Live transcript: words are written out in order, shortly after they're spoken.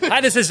Hi,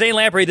 this is Zane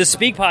Lamprey. The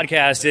Speak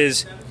podcast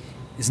is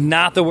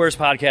not the worst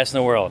podcast in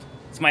the world.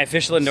 It's my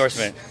official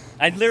endorsement.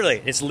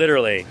 It's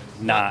literally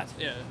not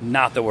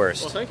the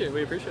worst. Well, thank you.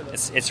 We appreciate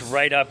that. It's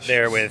right up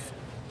there with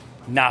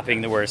not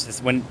being the worst.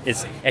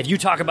 If you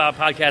talk about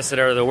podcasts that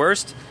are the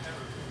worst,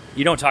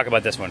 you don't talk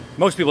about this one.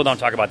 Most people don't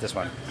talk about this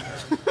one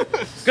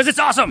because it's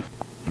awesome.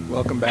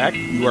 Welcome back.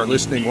 You are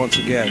listening once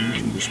again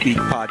to the Speak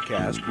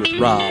Podcast with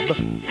Rob,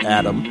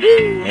 Adam,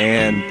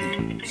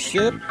 and Pete.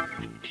 Sip.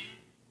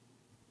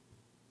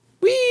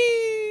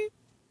 Whee!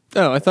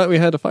 Oh, I thought we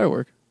had a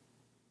firework.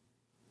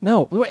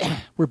 No,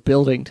 we're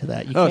building to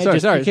that.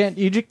 Sorry.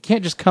 You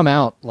can't just come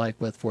out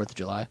like with 4th of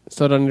July.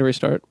 So I don't need to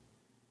restart.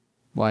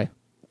 Why?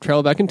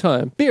 Travel back in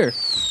time. Beer.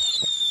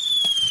 Is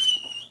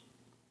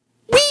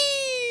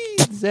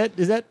that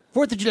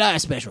 4th of July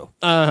special?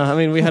 I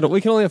mean, we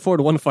can only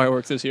afford one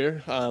fireworks this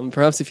year.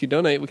 Perhaps if you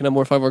donate, we can have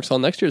more fireworks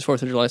on next year's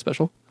 4th of July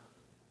special.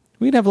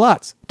 We can have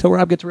lots until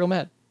Rob gets real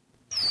mad.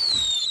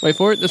 Wait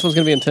for it. This one's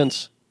going to be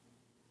intense.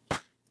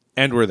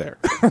 And we're there.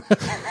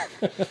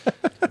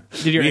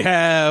 We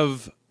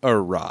have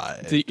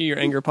arrived. Your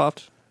anger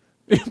popped?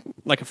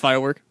 Like a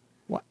firework?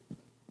 What?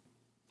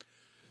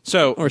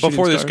 So, Or shooting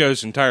before this star.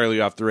 goes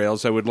entirely off the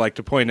rails, I would like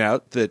to point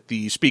out that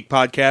the Speak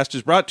Podcast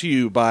is brought to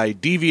you by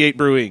Deviate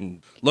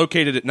Brewing,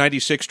 located at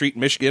 96th Street,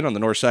 Michigan, on the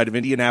north side of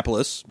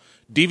Indianapolis.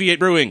 Deviate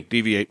Brewing.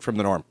 Deviate from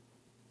the norm.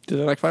 Do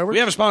they like fireworks? We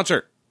have a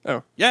sponsor.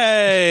 Oh.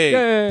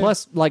 Yay!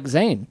 Plus, like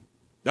Zane.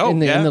 Oh, in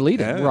the yeah,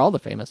 lead-in. yeah. We're all the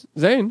famous.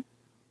 Zane?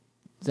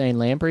 Zane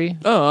Lamprey.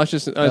 Oh,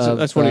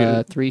 that's one of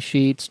you. 3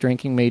 Sheets,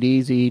 Drinking Made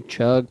Easy,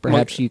 Chug.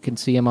 Perhaps you can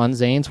see him on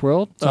Zane's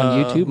World. It's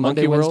on YouTube,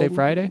 Monday, Wednesday,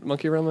 Friday.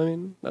 Monkey Realm, I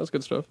mean. That was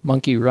good stuff.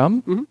 Monkey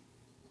Rum? Mm-hmm.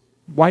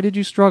 Why did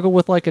you struggle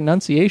with, like,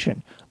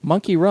 enunciation?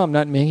 Monkey Rum,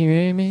 not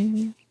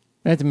me.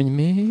 That's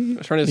me. I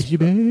was trying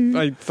to...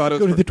 I thought it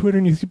Go was... to the Twitter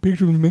and you see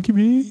pictures of Monkey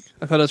Me.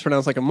 I thought it was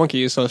pronounced like a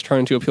monkey, so I was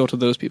trying to appeal to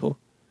those people.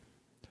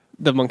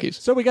 The monkeys.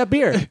 So we got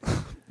beer.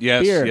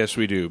 Yes, Beer. yes,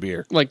 we do.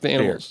 Beer. Like the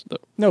animals. though.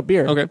 No,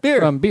 beer. Okay, beer.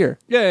 From beer.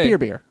 Yay.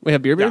 Beer. We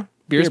have beer? Yeah.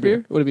 Beer's Beer.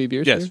 beer? Would it be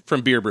beer's Yes, beer?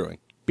 from Beer Brewing.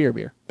 Beer.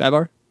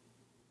 Babar?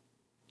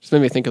 Just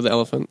made me think of the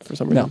elephant for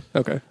some reason. No.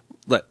 Okay.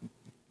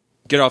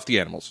 Get off the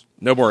animals.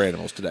 No more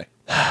animals today.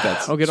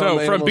 I'll get so on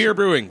the from animals. Beer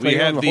Brewing, Can I we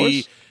get on have the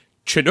the horse?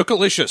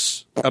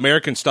 Chinookalicious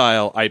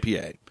American-style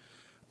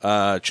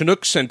IPA.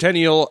 Chinook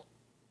Centennial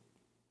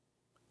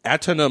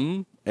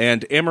Atenum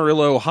and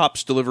Amarillo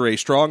hops deliver a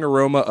strong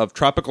aroma of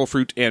tropical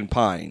fruit and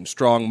pine.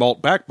 Strong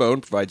malt backbone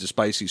provides a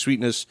spicy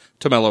sweetness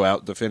to mellow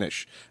out the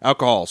finish.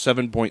 Alcohol,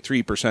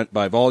 7.3%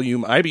 by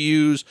volume.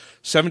 IBUs,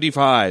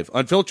 75.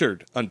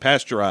 Unfiltered,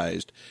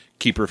 unpasteurized.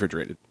 Keep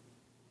refrigerated,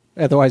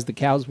 Otherwise, the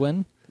cows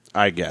win.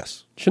 I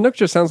guess. Chinook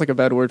just sounds like a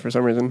bad word for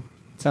some reason.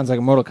 Sounds like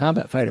a Mortal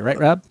Kombat fighter, right,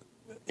 Rob?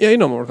 Yeah, you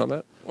know Mortal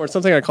Kombat. Or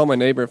something I'd call my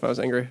neighbor if I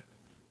was angry.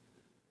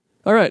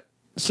 All right.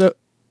 So,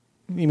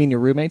 You mean your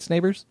roommates'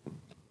 neighbors?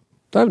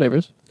 I have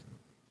neighbors.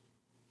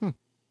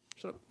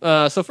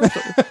 So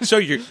first, So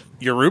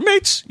your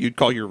roommates? You'd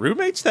call your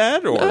roommates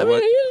that? Or I mean,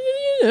 what?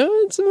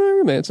 it's my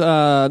roommates.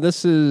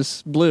 This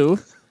is blue.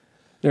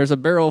 There's a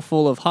barrel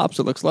full of hops,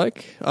 it looks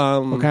like.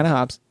 What kind of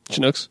hops?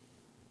 Chinooks.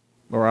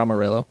 Or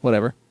Amarillo,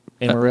 whatever.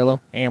 Amarillo.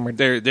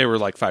 There were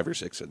like 5 or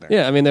 6 in there.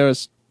 Yeah, I mean, there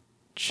was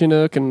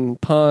Chinook and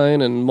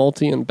Pine and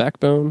Multi and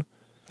Backbone.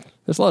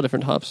 There's a lot of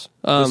different hops.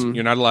 Listen,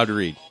 you're not allowed to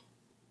read.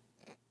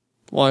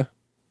 Why?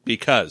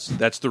 Because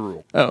that's the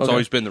rule. Oh, It's okay.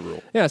 always been the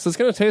rule. Yeah, so it's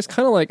going to taste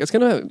kind of like, it's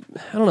going to,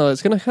 I don't know,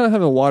 it's going to kind of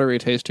have a watery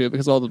taste to it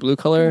because of all the blue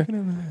color.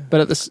 But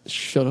at this,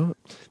 shut up.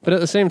 But at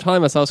the same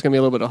time, it's also going to be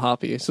a little bit of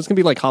hoppy. So it's going to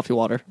be like coffee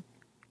water.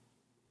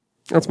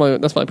 That's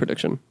my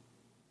prediction.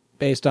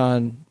 Based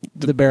on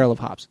the barrel of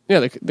hops.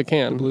 Yeah, the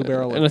can. Blue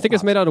barrel And I think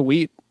it's hops. made out of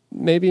wheat,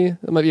 maybe.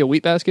 It might be a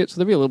wheat basket,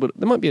 so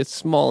there might be a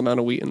small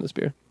amount of wheat in this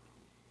beer.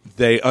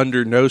 They,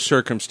 under no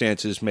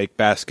circumstances, make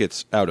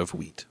baskets out of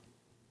wheat.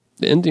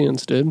 The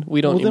Indians did. We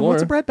don't Well, then anymore.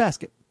 what's a bread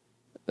basket?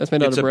 That's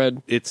made out of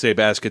bread. It's a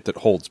basket that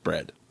holds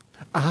bread.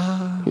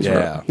 He's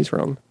Yeah. wrong. He's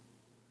wrong.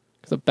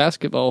 Because a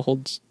basketball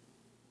holds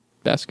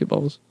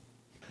basketballs.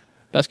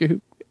 Basket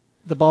hoop?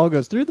 The ball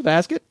goes through the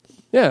basket.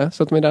 Yeah,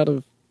 so it's made out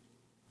of...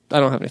 I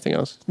don't have anything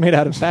else. It's made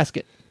out of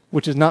basket,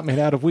 which is not made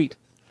out of wheat.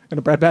 And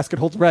a bread basket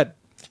holds bread.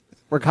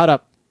 We're caught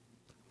up.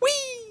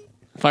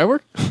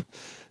 Firework?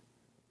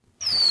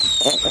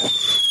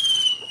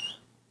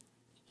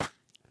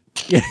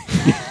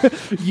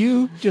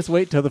 You just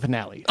wait till the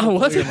finale. Oh,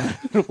 what?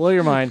 It'll blow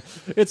your mind.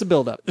 It's a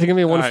build-up. Is it going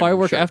to be one I'm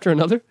firework sure. after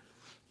another?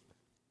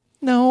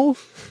 No.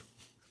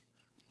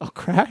 I'll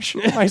crash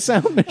my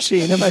sound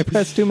machine if I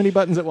press too many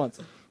buttons at once.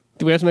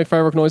 Do we have to make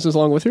firework noises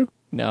along with you?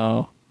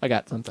 No. I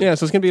got something. Yeah,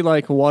 so it's going to be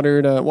like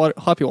watered,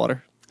 hoppy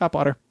water. Hot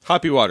water.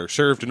 Hoppy water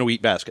served in a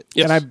wheat basket.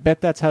 Yes. And I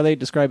bet that's how they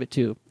describe it,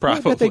 too. I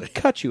bet Probably. they'd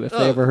cut you if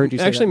they ever heard you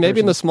say Actually, that maybe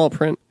in the person. small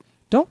print.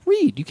 Don't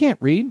read. You can't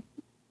read.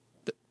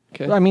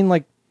 Okay. I mean,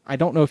 like, I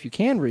don't know if you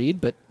can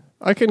read, but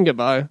I couldn't get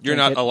by. You're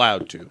not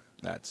allowed to.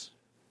 That's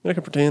I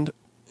can pretend.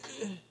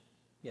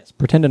 yes,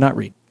 pretend to not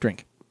read.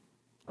 Drink.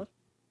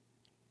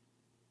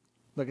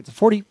 Look, it's a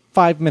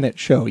 45-minute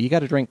show. You got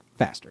to drink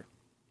faster.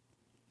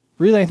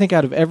 Really, I think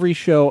out of every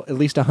show, at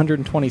least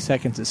 120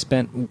 seconds is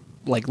spent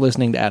like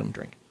listening to Adam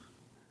drink.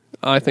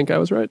 I think I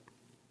was right.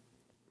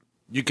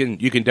 You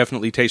can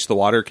definitely taste the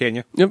water, can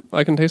you? Yep,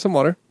 I can taste some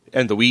water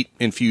And the wheat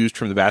infused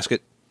from the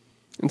basket.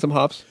 and some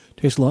hops.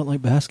 Tastes a lot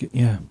like basket,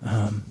 yeah.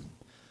 I'm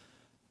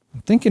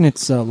thinking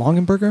it's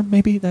Longenberger,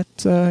 maybe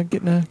that's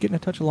getting a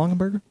touch of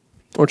Longenberger.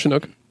 Or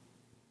Chinook.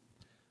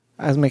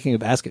 I was making a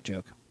basket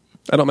joke.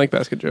 I don't make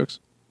basket jokes.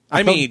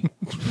 I mean,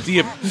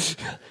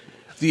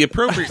 the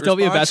appropriate Still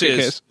be a response basket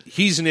is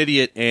he's an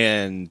idiot,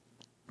 and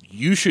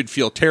you should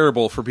feel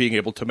terrible for being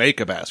able to make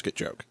a basket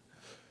joke.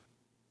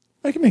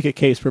 I can make a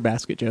case for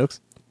basket jokes.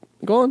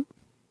 Go on.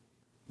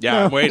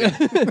 Yeah, I'm waiting.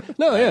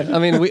 No, yeah. I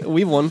mean,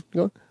 we've won.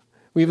 Go on.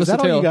 Weave Is us a that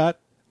all tale. you got?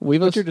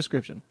 Weave What's us. your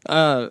description?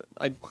 I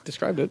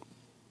described it.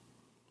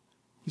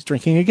 He's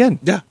drinking again.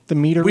 Yeah. The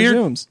meter Weird.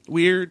 resumes.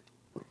 Weird.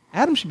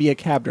 Adam should be a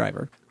cab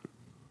driver.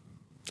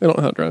 I don't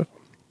know how to drive.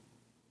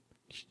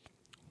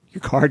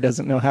 Your car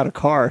doesn't know how to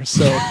car,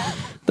 so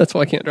That's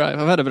why I can't drive.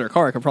 I've had a better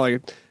car. I could probably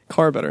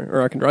car better,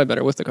 or I can drive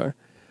better with the car.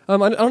 I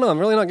don't know. I'm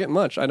really not getting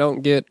much. I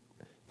don't get.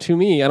 To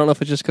me, I don't know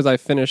if it's just because I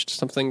finished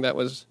something that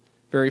was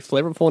very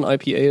flavorful and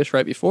IPA-ish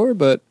right before,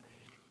 but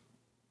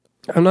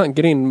I'm not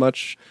getting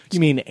much. you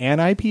mean an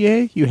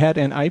IPA? You had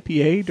an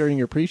IPA during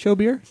your pre-show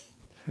beer?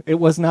 It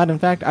was not, in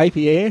fact,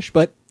 IPA-ish,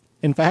 but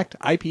in fact,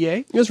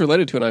 IPA. It was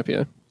related to an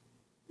IPA.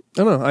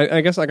 I don't know.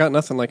 I guess I got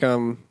nothing. Like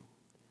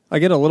I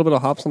get a little bit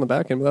of hops on the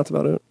back end, but that's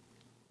about it.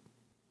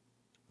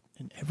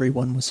 And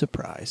everyone was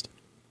surprised.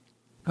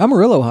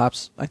 Amarillo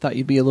hops, I thought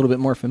you'd be a little bit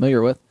more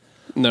familiar with.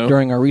 No,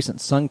 During our recent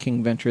Sun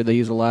King venture, they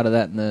use a lot of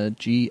that in the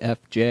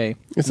GFJ.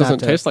 It doesn't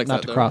taste like not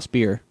that, to though. cross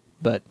beer,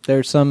 but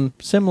there's some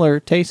similar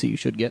tastes that you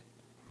should get.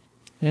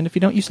 And if you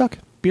don't, you suck.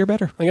 Beer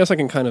better. I guess I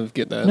can kind of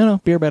get that.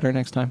 No, beer better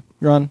next time.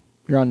 You're on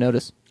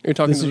notice. You're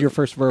talking. This to, is your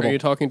first verbal. Are you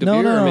talking to no,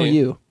 beer no, or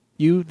me?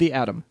 You, the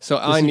Adam. So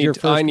This I is need. your To,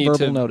 first I need verbal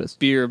to notice.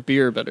 beer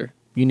better.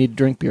 You need to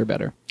drink beer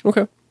better.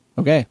 Okay,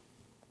 Okay.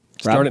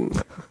 starting.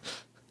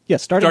 Yeah,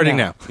 starting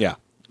now. Yeah.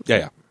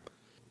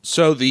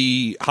 So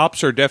the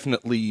hops are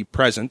definitely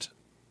present.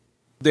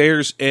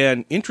 There's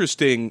an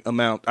interesting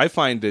amount. I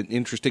find an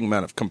interesting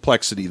amount of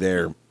complexity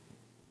there.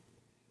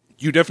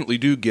 You definitely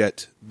do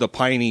get the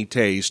piney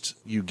taste.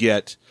 You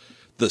get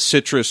the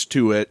citrus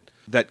to it.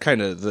 That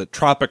kind of the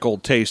tropical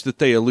taste that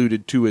they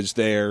alluded to is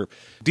there.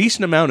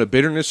 Decent amount of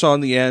bitterness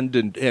on the end.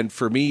 And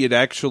for me, it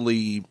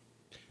actually,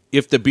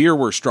 if the beer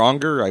were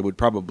stronger, I would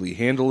probably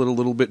handle it a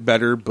little bit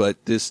better.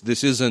 But this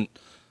isn't,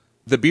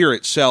 the beer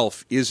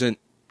itself isn't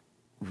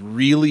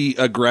really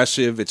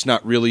aggressive. It's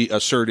not really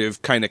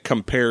assertive, kind of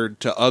compared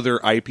to other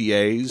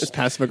IPAs. It's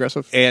passive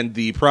aggressive. And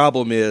the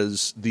problem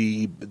is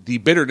the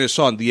bitterness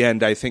on the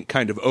end, I think,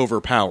 kind of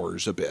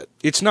overpowers a bit.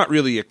 It's not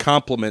really a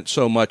compliment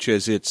so much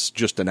as it's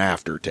just an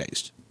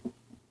aftertaste.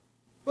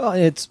 Well,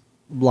 it's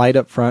light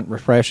up front,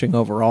 refreshing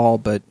overall,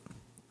 but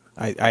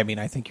I mean,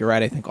 I think you're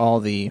right. I think all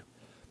the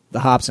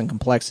hops and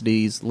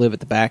complexities live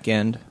at the back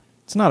end.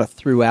 It's not a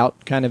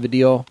throughout kind of a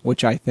deal,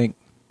 which I think,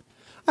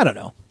 I don't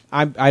know.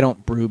 I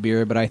don't brew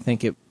beer, but I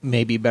think it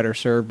may be better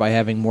served by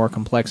having more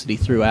complexity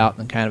throughout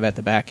than kind of at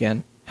the back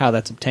end. How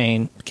that's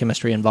obtained,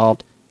 chemistry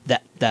involved,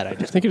 that I I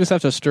just think you just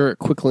have to stir it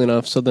quickly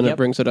enough so then Yep. it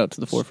brings it out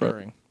to the forefront.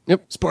 Stirring.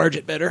 Yep. Sparge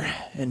it better,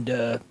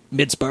 and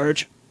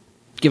mid-sparge,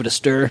 give it a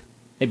stir,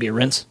 maybe a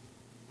rinse,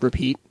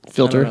 repeat,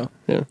 Filter. I don't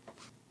know. Yeah.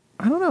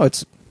 I don't know.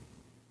 It's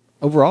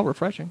overall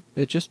refreshing.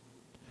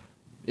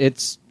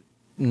 It's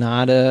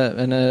not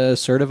an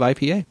assertive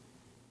IPA.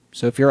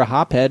 So if you're a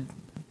hop head,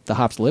 the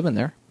hops live in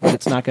there.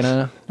 It's not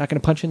gonna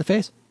punch you in the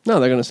face. No,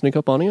 they're going to sneak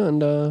up on you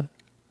and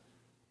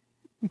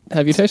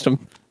have you taste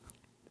them.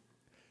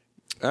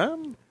 I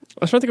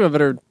was trying to think of a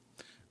better.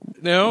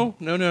 No,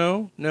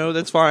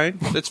 that's fine.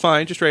 That's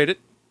fine. Just rate it.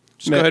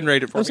 Just go Meh. ahead and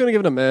rate it I for was me. going to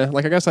give it a meh.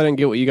 Like, I guess I didn't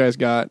get what you guys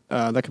got.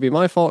 That could be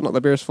my fault, not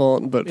the beer's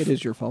fault. But It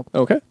is your fault.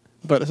 Okay.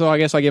 But so I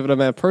guess I give it a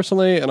meh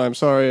personally, and I'm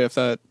sorry if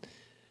that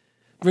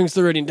brings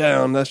the rating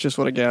down. That's just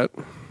what I got.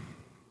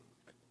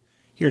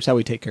 Here's how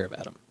we take care of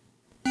Adam.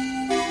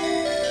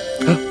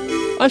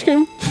 Ice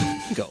cream.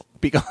 Go.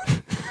 Be gone.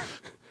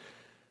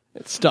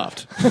 It's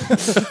stuffed.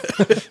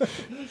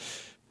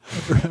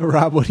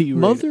 Rob, what do you rate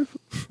it? Mother.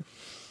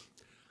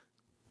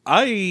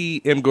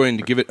 I am going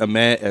to give it a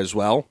meh as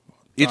well.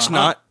 It's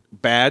not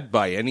bad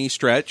by any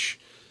stretch.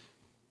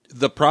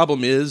 The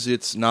problem is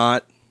it's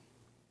not,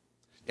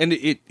 and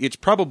it's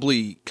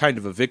probably kind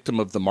of a victim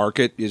of the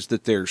market, is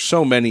that there's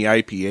so many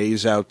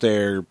IPAs out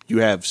there. You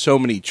have so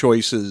many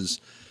choices.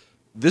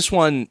 This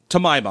one, to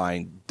my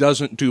mind,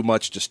 doesn't do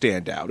much to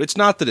stand out. It's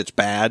not that it's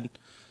bad.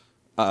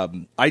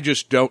 I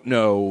just don't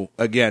know,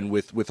 again,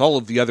 with all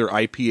of the other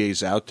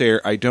IPAs out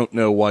there, I don't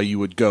know why you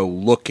would go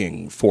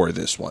looking for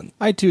this one.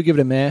 I too give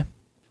it a meh.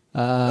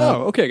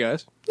 Oh, okay,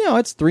 guys.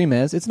 It's 3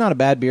 mehs. It's not a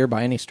bad beer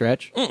by any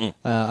stretch. It's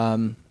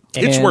And-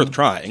 worth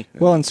trying.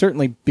 Well, and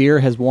certainly beer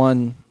has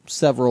won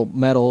several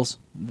medals.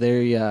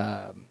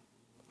 I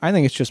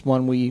think it's just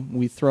one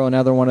we throw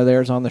another one of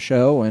theirs on the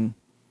show, and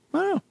I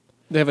don't know.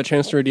 They have a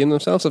chance to redeem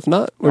themselves. If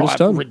not, we're just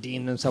done.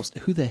 Redeem themselves.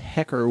 Who the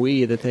heck are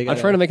we that they got?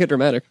 I'm trying to make it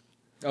dramatic.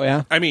 Oh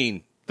yeah. I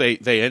mean,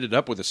 they ended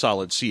up with a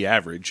solid C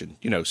average, and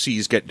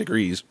C's get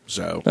degrees,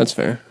 so That's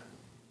fair.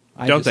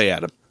 don't they,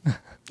 Adam?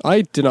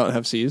 I did not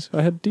have C's.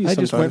 I had D's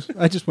sometimes.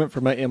 I just went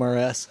for my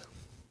MRS.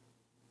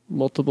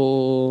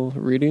 Multiple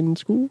reading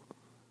school?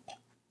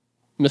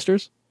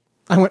 Misters?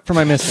 I went for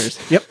my misters.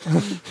 Yep.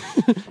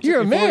 You're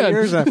a 4 man.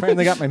 years, and I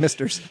finally got my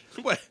misters.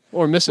 What?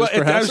 Or Mrs. Well, I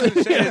perhaps. was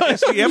going to say,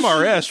 it's the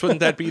MRS.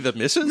 Wouldn't that be the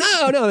missus?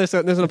 No, there's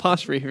an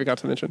apostrophe you forgot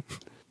to mention.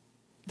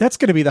 That's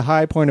going to be the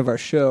high point of our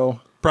show.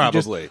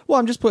 Probably.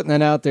 I'm just putting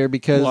that out there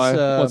because, Why?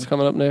 What's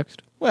coming up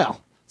next?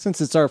 well,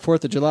 since it's our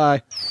 4th of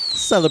July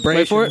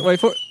celebration. Wait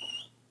for it.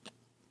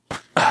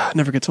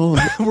 Never gets old.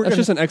 That's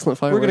just an excellent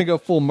firework. We're going to go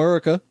full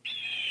Murica.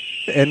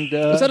 And,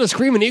 Is that a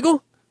screaming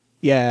eagle?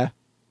 yeah.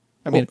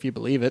 I mean, if you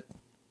believe it.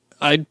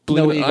 I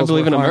believe, No I eagles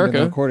believe were in harmed America.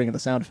 the recording of the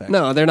sound effect.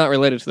 No, they're not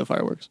related to the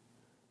fireworks.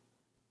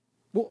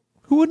 Well,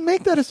 who would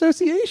make that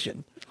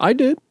association? I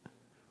did.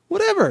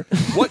 Whatever.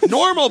 What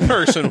normal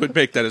person would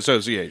make that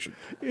association?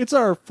 It's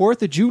our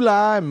 4th of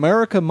July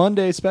America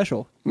Monday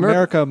special.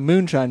 America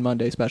Moonshine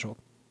Monday special.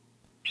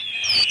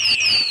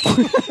 Is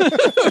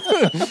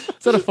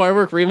that a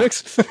firework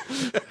remix?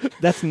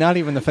 That's not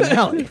even the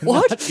finale.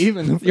 What? Not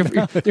even the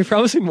finale. You're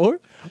promising more?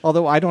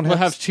 Although I don't We'll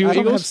have, have two I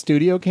don't eagles? have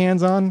studio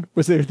cans on.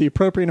 Was there the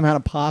appropriate amount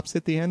of pops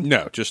at the end?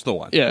 No, just the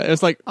one. Yeah,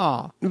 it's like,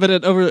 Aw. but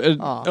it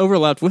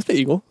overlapped with the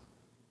eagle.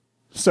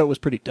 So it was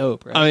pretty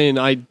dope, right? I mean,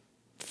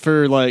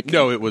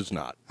 No, it was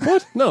not.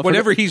 What? No.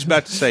 Whatever he's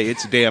about to say,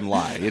 it's a damn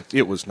lie.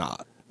 It was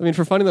not. I mean,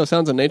 for finding those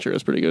sounds in nature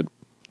is pretty good.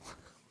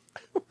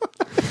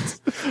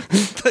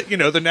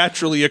 The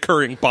naturally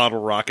occurring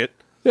bottle rocket.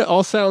 Yeah,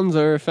 all sounds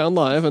are found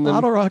live, and then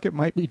Bottle rocket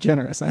might be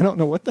generous. I don't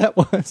know what that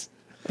was.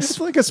 It's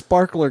like a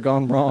sparkler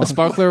gone wrong. a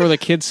sparkler where the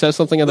kid says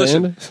something at the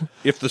Listen, end.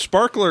 if the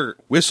sparkler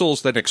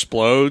whistles then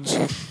explodes,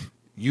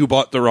 you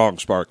bought the wrong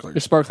sparkler.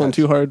 You're sparkling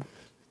too hard.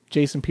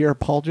 Jason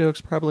Pierre-Paul jokes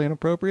probably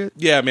inappropriate.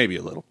 Yeah, maybe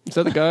a little. Is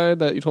that the guy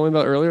that you told me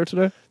about earlier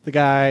today? The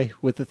guy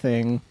with the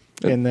thing,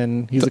 and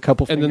then he's a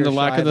couple and then fingers the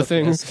lack shy of the a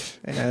thing. fist.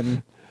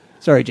 And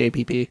sorry,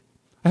 JPP.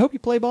 I hope you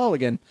play ball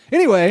again.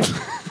 Anyway,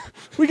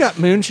 we got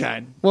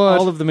moonshine. What?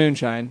 All of the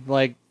moonshine,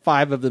 like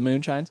 5 of the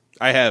moonshines.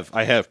 I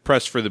have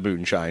press for the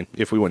moonshine.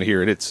 If we want to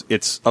hear it,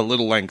 it's a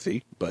little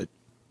lengthy, but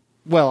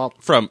Well,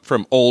 from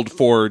Old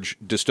Forge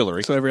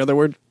Distillery. So every other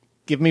word.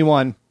 give me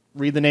one.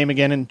 Read the name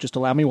again and just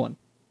allow me one.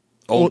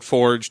 Old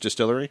Forge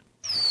Distillery.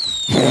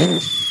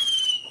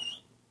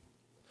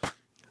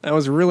 I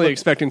was really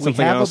expecting We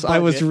something have a else. I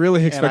was budget, really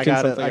and expecting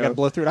I something got to else.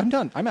 blow through it. I'm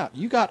done. I'm out.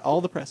 You got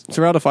all the press.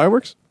 So we're out of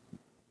fireworks?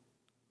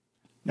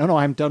 No,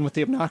 I'm done with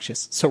the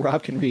obnoxious. So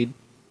Rob can read.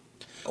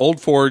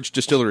 Old Forge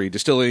Distillery,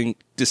 distilling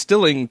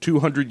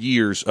 200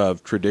 years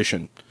of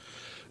tradition.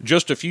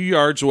 Just a few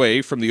yards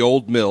away from the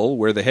old mill,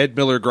 where the head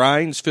miller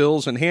grinds,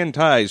 fills, and hand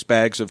ties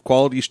bags of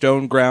quality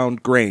stone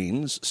ground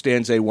grains,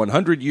 stands a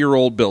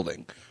 100-year-old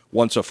building.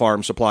 Once a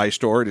farm supply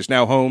store, it is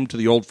now home to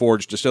the Old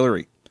Forge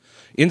Distillery.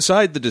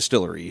 Inside the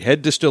distillery,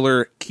 head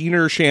distiller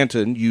Keener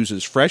Shanton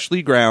uses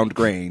freshly ground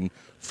grain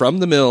from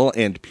the mill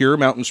and pure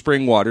mountain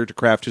spring water to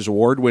craft his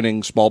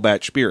award-winning small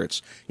batch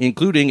spirits,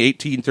 including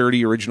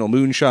 1830 original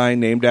moonshine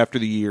named after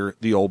the year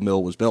the old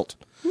mill was built.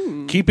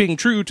 Keeping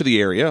true to the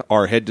area,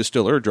 our head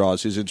distiller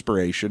draws his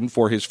inspiration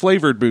for his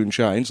flavored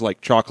moonshines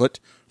like chocolate,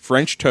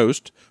 French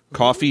toast,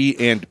 coffee,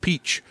 and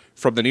peach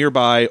from the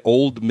nearby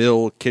Old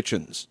Mill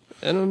Kitchens.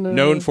 I don't know.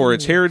 Known for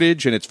its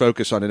heritage and its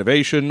focus on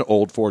innovation,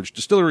 Old Forge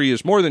Distillery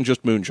is more than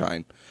just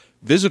moonshine.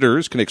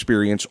 Visitors can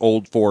experience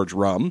Old Forge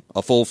rum,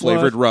 a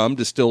full-flavored rum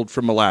distilled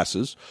from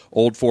molasses,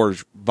 Old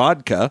Forge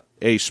vodka,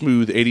 a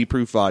smooth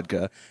 80-proof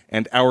vodka,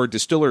 and our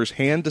distiller's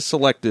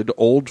hand-selected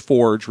Old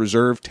Forge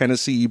Reserve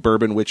Tennessee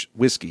Bourbon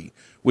Whiskey,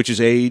 which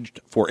is aged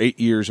for 8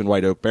 years in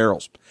white oak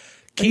barrels.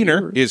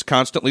 Keener is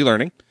constantly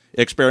learning,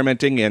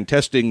 experimenting, and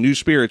testing new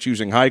spirits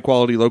using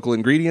high-quality local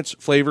ingredients,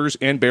 flavors,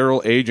 and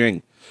barrel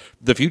aging.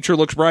 The future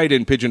looks bright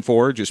in Pigeon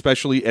Forge,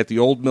 especially at the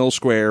Old Mill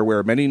Square,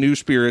 where many new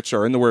spirits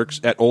are in the works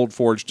at Old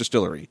Forge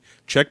Distillery.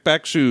 Check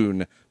back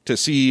soon to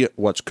see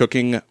what's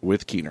cooking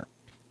with Keener.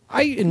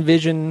 I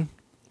envision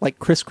like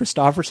Chris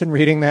Christopherson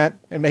reading that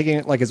and making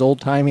it like as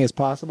old-timey as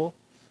possible.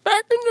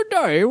 Back in the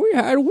day, we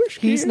had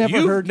whiskey. He's never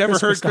You've heard never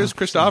Chris heard Chris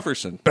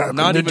Christopherson. Back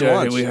Not in the even day,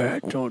 once. we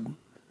had Jordan.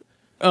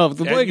 Oh,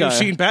 the And Blade guy. you've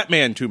seen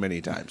Batman too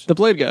many times. The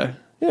Blade guy.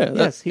 Yeah,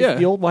 Yes, he's yeah.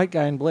 the old white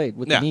guy in Blade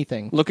with Yeah. the knee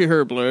thing. Look at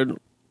her, Blade.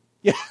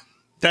 Yeah.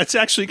 That's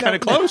actually kind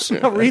of close.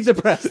 Now read the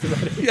press.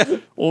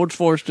 Old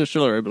Forge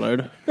Distillery,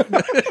 Blade.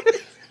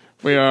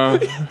 We are.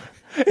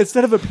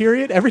 Instead of a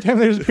period, every time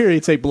there's a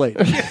period, say Blade.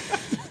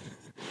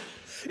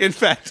 In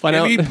fact, Find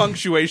any out.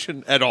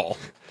 punctuation at all.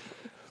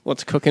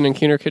 What's cooking in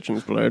Keener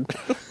Kitchens, Blade?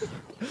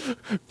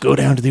 Go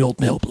down to the old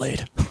mill,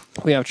 Blade.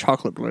 We have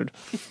chocolate, Blade.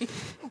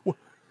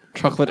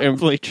 Chocolate and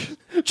bleach.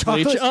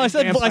 Chocolate Bleach. Oh, I and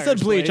said vampires,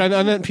 bleach. Blade.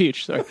 I meant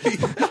peach. Sorry.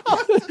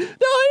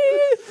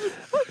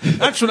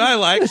 That's what I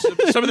like.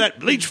 Some of that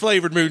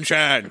bleach-flavored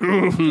moonshine.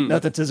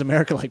 Nothing says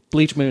America like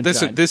bleach moonshine.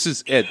 Listen, this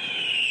is it.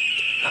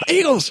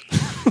 Eagles.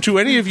 To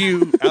any of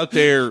you out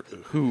there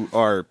who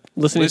are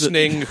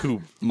Listening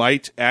who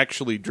might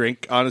actually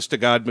drink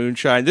honest-to-God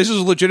moonshine, this is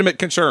a legitimate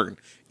concern.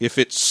 If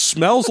it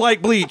smells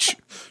like bleach,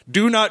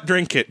 do not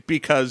drink it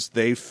because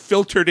they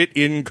filtered it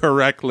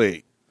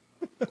incorrectly.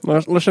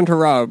 Listen to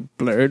Rob,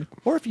 Blade.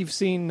 Or if you've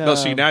seen... No,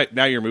 see,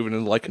 now you're moving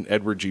into like an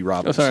Edward G. Oh,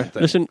 Robinson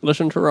sorry. thing.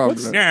 Listen to Rob.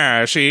 Blade.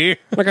 Yeah, see?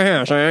 Look at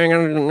him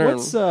saying.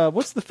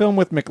 What's the film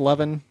with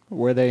McLovin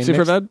where they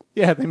Superbad?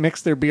 Yeah, they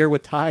mix their beer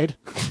with Tide.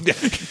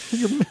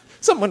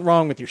 Something went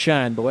wrong with your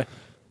shine, boy.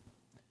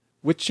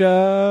 Which one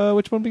are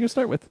we gonna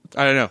start with?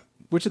 I don't know.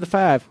 Which of the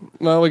 5?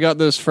 Well, we got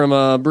this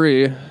from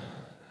Bree,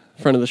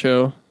 friend of the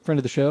show. Friend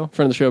of the show.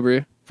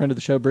 Bree. Friend of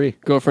the show, Bree.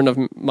 Girlfriend of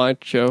my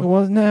show.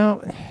 Well,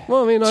 now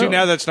Well, I mean, See,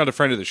 now that's not a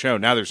friend of the show.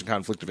 Now there's a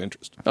conflict of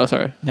interest. oh,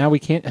 sorry. we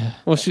can't.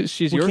 Well,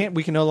 she's your.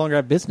 We can no longer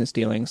have business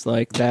dealings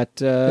like that.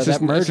 This That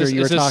is- merger this is- you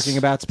were is this- talking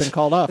about's been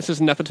called off. This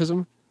is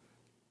nepotism.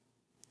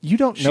 You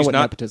don't know She's what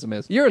not- nepotism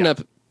is. You're a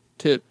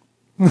neptit.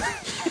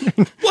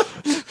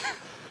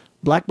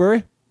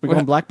 Blackberry. We're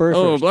going Blackberry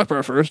Oh, first.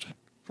 Blackberry first.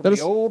 From That the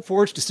is. old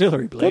Forge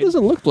Distillery, That Blade.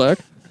 doesn't look black.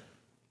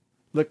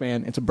 Look,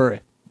 man, it's a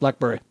berry.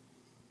 Blackberry.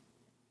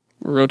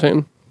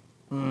 Rotating.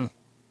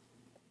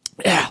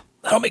 Yeah,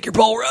 that'll make your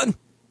bowl run.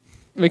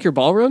 Make your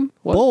ball run.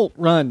 What? Bowl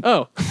run.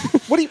 Oh,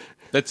 What do you?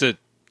 That's a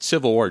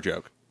Civil War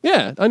joke.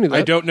 yeah, I knew that.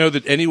 I don't know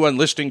that anyone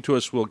listening to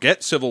us will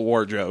get Civil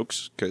War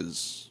jokes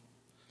because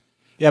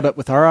Yeah, but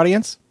with our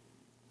audience,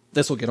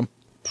 this will get them.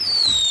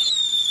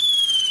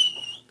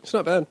 It's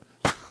not bad.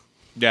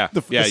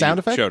 The sound you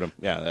effect? showed them.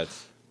 Yeah,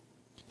 that's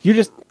You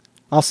just.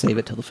 I'll save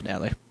it till the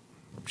finale.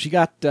 She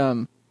got.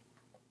 So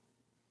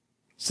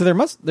there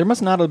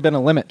must not have been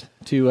a limit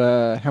to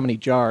how many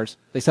jars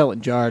they sell it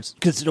in jars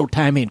because it's old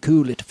timey and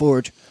cool at the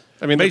Forge.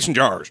 I mean, mason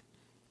jars.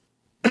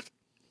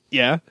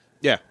 yeah.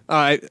 Yeah,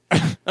 Oh,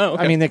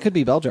 okay. I mean, they could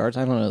be bell jars.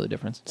 I don't know the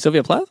difference.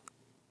 Sylvia Plath.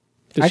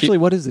 Actually,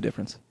 what is the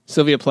difference?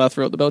 Sylvia Plath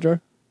wrote the bell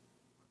jar.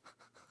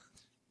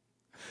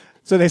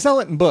 So they sell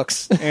it in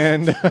books,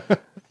 and I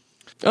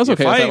was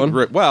okay with that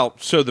one. Well,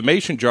 so the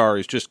mason jar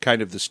is just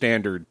kind of the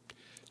standard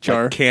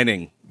Jar. like,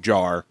 canning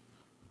jar.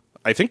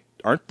 I think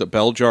aren't the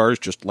bell jars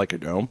just like a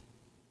dome?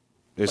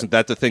 Isn't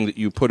that the thing that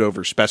you put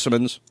over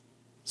specimens?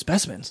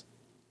 specimens.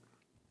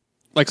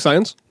 Like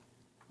science.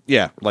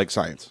 Yeah, like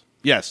science.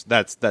 Yes,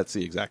 that's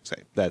the exact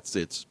same. That's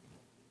it's.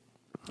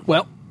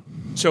 Well,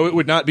 So it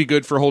would not be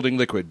good for holding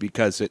liquid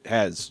because it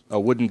has a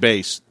wooden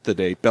base that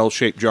a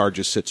bell-shaped jar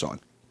just sits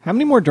on. how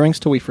many more drinks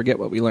till we forget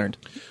what we learned?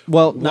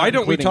 Well, Why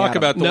don't we talk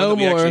about the No one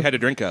that we more. actually had a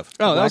drink of?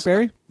 Oh, that was,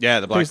 blackberry?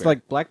 Yeah, the blackberry. Tastes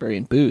like blackberry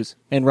and booze.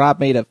 And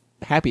Rob made a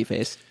happy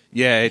face.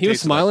 Yeah, He was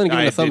tasted smiling and like-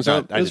 giving I a thumbs did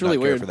not- up. It I was did really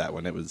not care weird. for that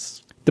one. It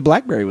was The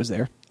blackberry was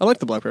there. I like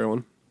the blackberry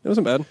one. It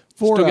wasn't bad.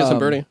 For Still get some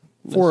birdie.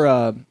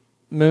 For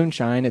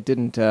moonshine, it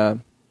didn't.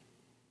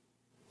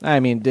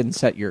 Didn't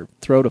set your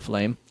throat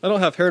aflame. I don't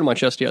have hair in my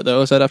chest yet,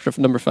 though. Is that after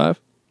number 5?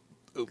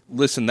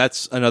 listen.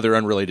 That's another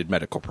unrelated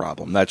medical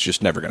problem. That's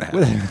just never going to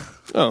happen.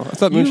 Oh, I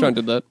thought Moonshine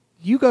did that.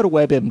 You go to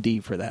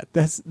WebMD for that.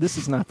 This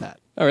is not that.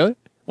 Oh, really?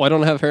 Why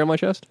don't I have hair on my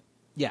chest?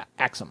 Yeah,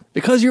 Axum.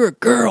 Because you're a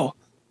girl.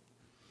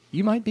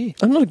 You might be.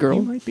 I'm not a girl.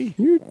 You might be.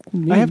 You're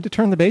mean. I have to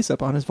turn the bass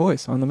up on his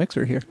voice on the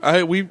mixer here.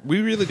 We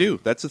really do.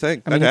 That's the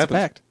thing. I mean, that it's happens. a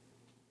fact.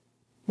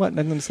 What?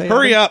 Nothing to say?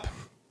 Hurry Adam? up.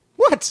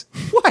 What?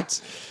 What?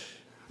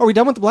 Are we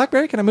done with the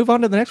blackberry? Can I move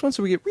on to the next one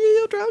so we get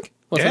real drunk?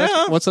 What's the Yeah,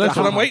 next, what's the next that's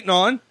what one? I'm waiting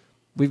on.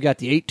 We've got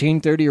the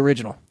 1830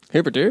 original.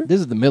 Here, dear. This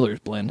is the Miller's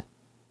blend.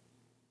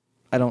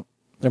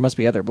 There must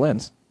be other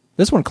blends.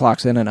 This one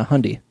clocks in a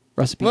hundy.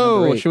 Recipe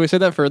number Whoa, 8. should we say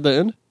that for the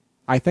end?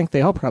 I think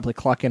they all probably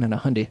clock in a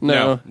hundy.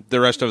 No. The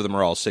rest of them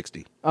are all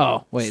 60.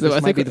 Oh, wait, So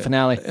this might be the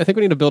finale. I think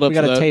we need to build up We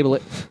got to to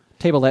that.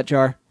 table that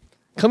jar.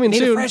 Coming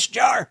soon.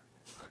 jar.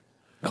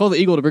 Call the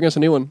Eagle to bring us a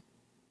new one.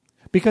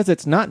 Because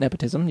it's not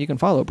nepotism, you can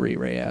follow Brie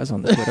Reyes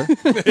on the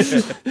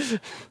Twitter.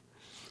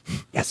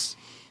 Yes.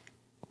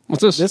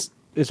 What's this? This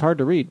is hard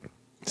to read.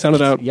 Sound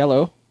it out.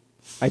 Yellow.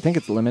 I think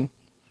it's lemon.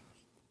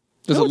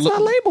 No, it's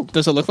not labeled.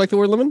 Does it look like the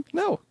word lemon?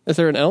 No. Is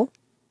there an L?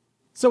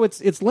 So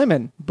it's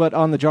lemon, but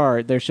on the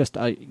jar there's just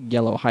a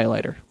yellow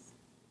highlighter.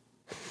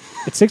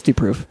 It's 60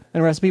 proof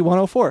and recipe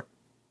 104.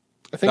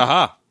 I think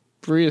Aha.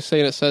 Bree is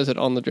saying it says it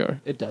on the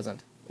jar. It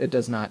doesn't. It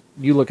does not.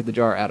 You look at the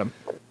jar, Adam.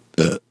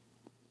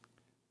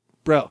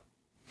 Bro,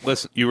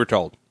 Listen, you were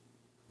told.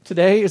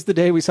 today is the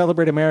day we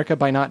celebrate America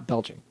by not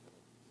belching.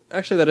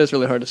 Actually, that is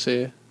really hard to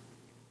see.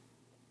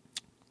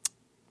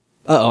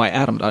 Uh-oh, I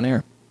Adam'd on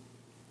air.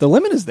 The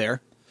lemon is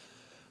there.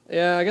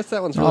 Yeah, I guess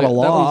that one's Not really... a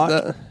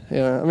lot.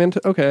 Yeah, I mean,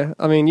 okay.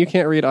 I mean, you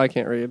can't read, I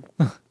can't read.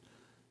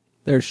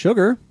 There's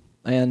sugar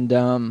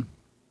and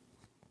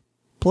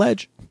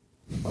pledge.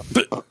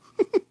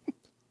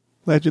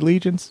 Pledge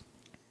allegiance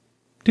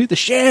to the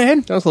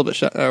Shan. That was a little bit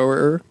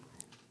sour.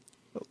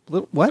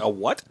 What? A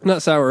what?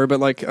 Not sour, but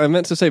like, I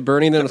meant to say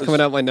burning, then it was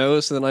coming out my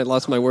nose, and then I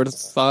lost my word of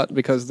thought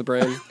because of the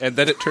brain. And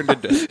then it turned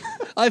into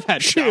I've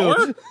had shower?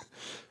 two.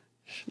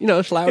 You know,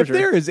 If Schlauger.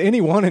 there is any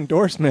one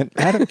endorsement,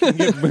 Adam can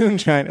give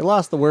moonshine. It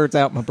lost the words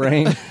out my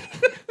brain.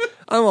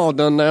 I'm all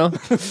done now.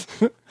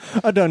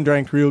 I done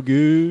drank real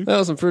good. That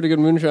was some pretty good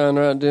moonshine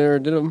right there,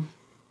 did 'em.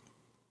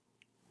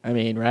 I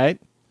mean, right?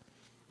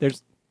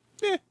 There's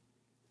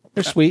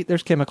sweet.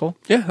 There's chemical.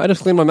 Yeah, I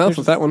just cleaned my mouth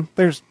with that one.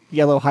 There's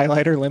yellow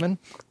highlighter lemon.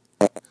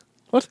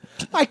 What?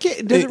 I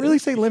can't. Does it really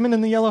say lemon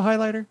in the yellow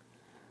highlighter?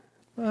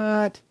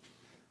 What?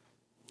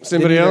 Is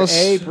anybody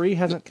else? Bree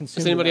hasn't consumed.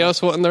 Is anybody enough.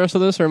 else wanting the rest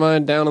of this, or am I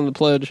down on the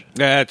pledge?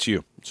 That's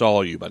you. It's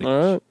all you, buddy.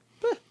 All right.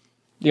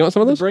 Do you want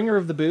some of The this? bringer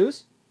of the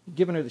booze,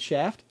 giving her the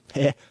shaft.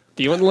 Do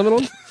you want the lemon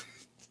one?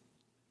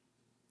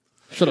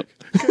 Shut up.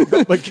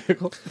 But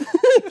giggle.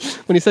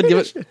 When he said give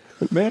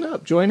it, Man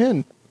up, join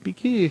in, be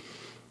key.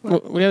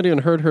 well, we haven't even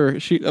heard her.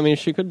 She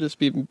could just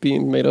be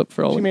being made up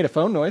for all. She made a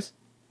phone noise.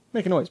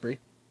 Make a noise, Bree.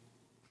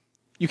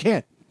 You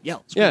can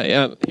yell. Yeah,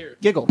 yeah. Here.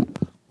 Giggle.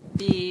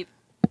 Beep.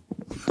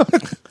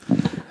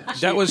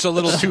 That was a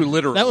little too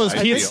literal. That was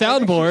I Pete's feel.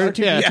 soundboard.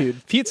 Yeah.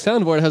 R2D2. Pete's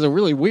soundboard has a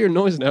really weird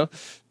noise now.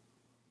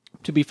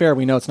 To be fair,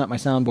 we know it's not my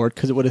soundboard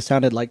because it would have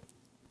sounded like,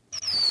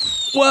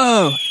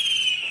 whoa.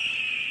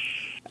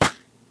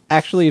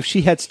 Actually, if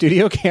she had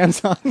studio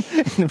cans on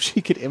and if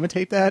she could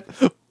imitate that,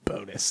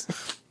 bonus.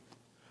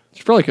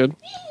 She probably could.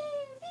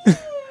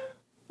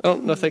 Oh,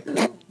 no, think.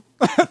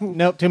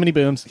 Nope, too many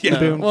booms. Yeah.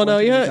 Boom. Well, no,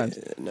 Too many yeah. times.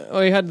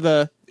 Oh, you had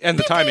the And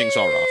the timing's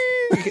all off.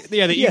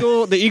 yeah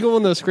the eagle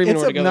and the screaming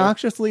It's were together.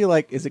 obnoxiously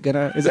like, is it?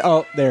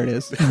 Oh, there it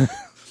is.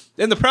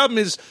 And the problem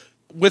is,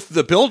 with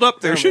the build-up,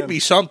 there should man. be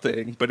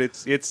something, but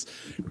it's It's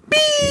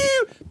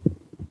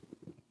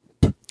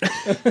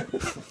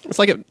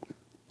like it.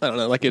 I don't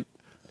know. Like it.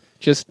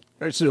 Just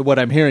So what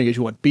I'm hearing is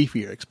you want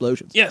beefier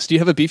explosions. yes. Do you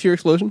have a beefier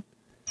explosion?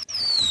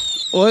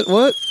 What?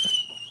 What?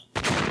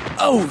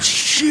 Oh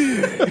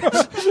shit!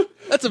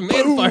 That's a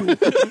man fire.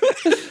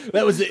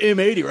 That was the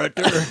M80 right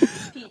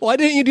there. Why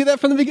didn't you do that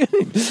from the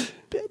beginning?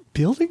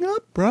 Building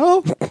up,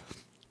 bro.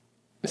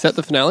 Is that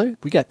the finale?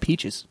 We got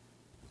peaches.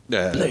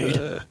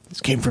 Blade.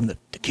 This came from the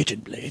kitchen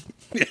blade.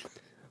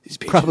 He's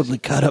probably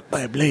cut up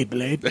by a blade.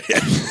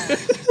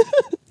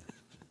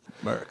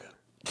 America.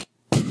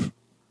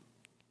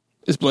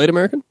 Is Blade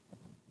American?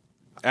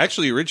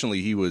 actually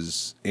originally he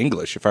was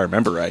English, if I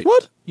remember right.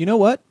 What? You know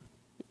what?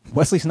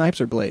 Wesley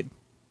Snipes or Blade?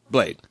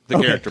 Blade, the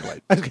Okay. character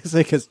Blade. I was going to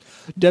say, because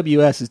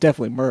WS is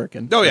definitely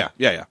American. Oh yeah,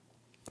 yeah.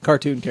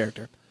 Cartoon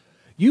character.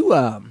 You,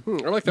 I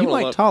like that you one a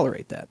might lot.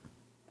 tolerate that.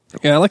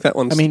 Yeah, I like that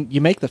one. I mean,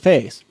 you make the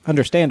face,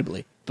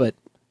 understandably, but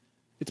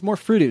it's more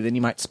fruity than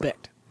you might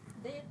expect.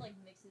 They had like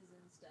mixes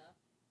and stuff.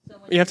 So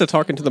when you have to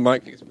talk into the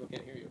mic because people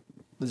can't hear you.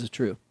 This is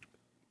true.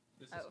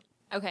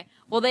 Oh, okay.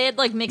 Well, they had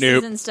like mixes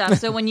Nope. and stuff.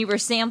 So when you were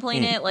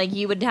sampling it, like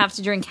you would have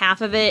to drink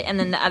half of it, and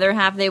then the other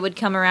half they would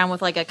come around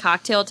with like a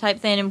cocktail type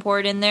thing and pour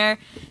it in there.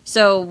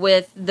 So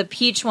with the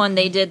peach one,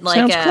 they did like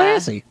Sounds a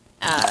classy.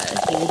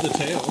 Hold the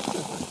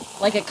tail.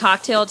 like a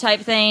cocktail type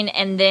thing,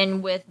 and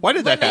then with Why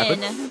did that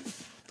lemon, happen?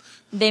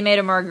 They made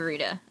a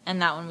margarita,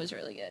 and that one was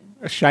really good.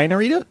 A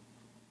Shinerita?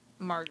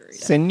 Margarita.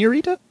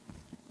 Senorita?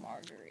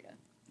 Margarita.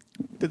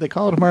 Did they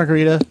call it a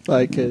margarita?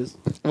 Like, cause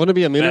Would it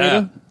be a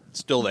Moonarita?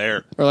 Still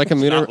there. Or like a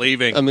It's Moonar? not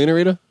leaving. A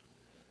Moonarita?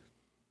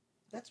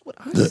 that's what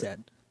I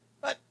said.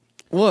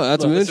 What?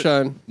 That's Look, a this is-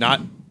 moonshine.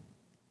 Not.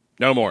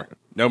 No more.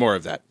 No more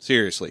of that.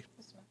 Seriously.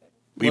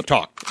 We've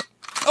talked.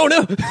 Oh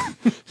no!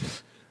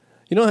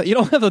 you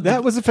don't have the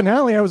That was the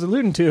finale I was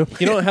alluding to.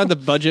 you don't have the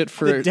budget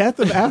for. The death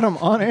of Adam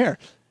on air.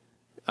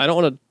 I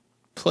don't want to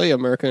play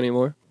America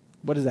anymore.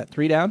 What is that?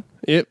 3 down?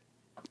 Yep.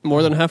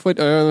 More than halfway.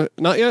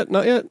 Not yet.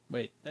 Not yet.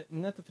 Wait,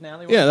 isn't that the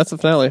finale? Yeah, that's the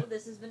finale.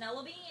 This is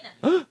vanilla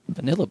bean.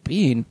 Vanilla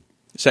bean.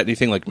 Is that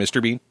anything like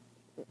Mr. Bean?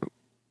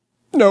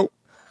 No.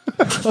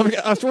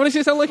 What does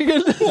he sound like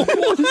again?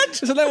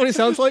 What? Isn't that what he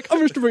sounds like? I'm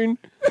Mr. Bean.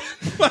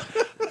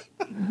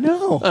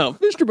 No. Oh,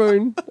 Mr.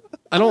 Bean.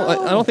 I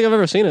don't think I've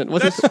ever seen it.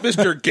 What's That's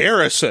Mr.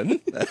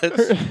 Garrison. That's,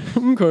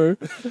 okay.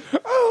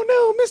 Oh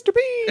no, Mr.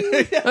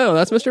 Bean. Oh,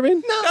 that's Mr.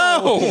 Bean.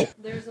 no.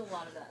 There's a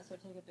lot of that, so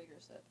take a bigger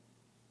sip.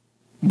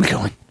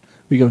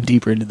 We going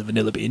deeper into the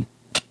vanilla bean.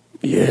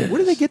 Yeah. Where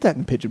do they get that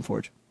in Pigeon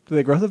Forge? Do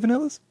they grow the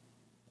vanillas?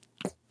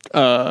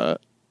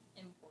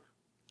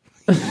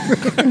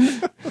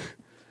 Import.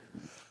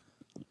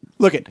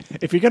 Look it.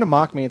 If you're gonna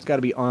mock me, it's got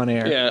to be on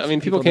air. Yeah. I mean,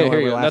 people know can't why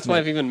hear we're you. That's laughing why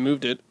at I've even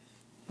moved it.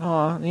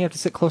 Aw, and you have to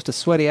sit close to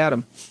sweaty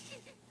Adam.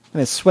 And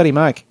his sweaty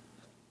mic.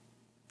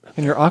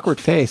 And your awkward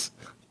face.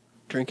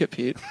 Drink it,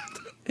 Pete.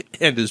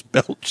 And his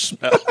belch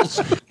smells.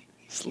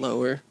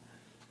 Slower.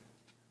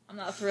 I'm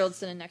not thrilled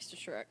sitting next to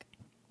Shrek.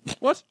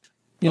 What?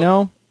 You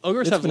know?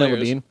 Ogres It's have vanilla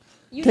layers. bean.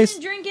 You Taste-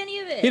 didn't drink any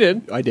of it. He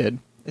did. I did.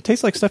 It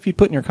tastes like stuff you'd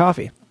put in your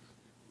coffee.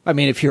 I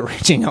mean, if you're a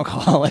raging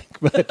alcoholic,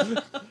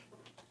 but...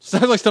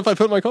 Sounds like stuff I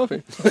put in my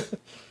coffee.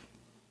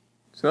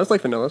 So that's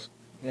like vanillas.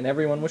 And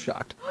everyone was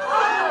shocked.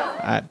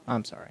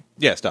 I'm sorry.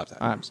 Yeah, stop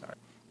that. I'm sorry.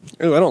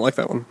 Ooh, I don't like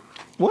that one.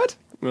 What?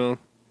 No.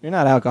 You're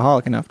not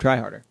alcoholic enough. Try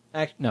harder.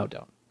 No,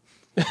 don't.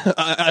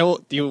 I will.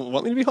 Do you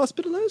want me to be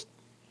hospitalized?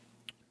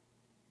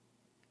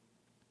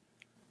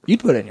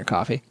 You'd put it in your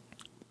coffee.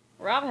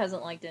 Rob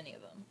hasn't liked any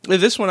of them.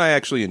 This one I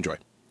actually enjoy.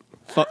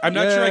 I'm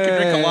not sure I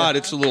can drink a lot.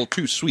 It's a little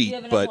too Do sui, you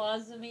have an but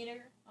applausometer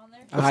on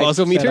there?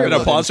 Applausometer? an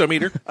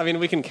applausometer. I mean,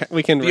 we can. The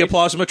rate-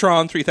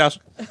 applausometron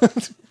 3000.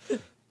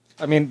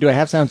 I mean, do I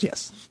have sounds?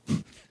 Yes.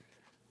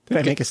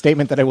 Did I make a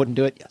statement that I wouldn't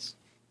do it? Yes.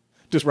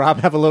 Does Rob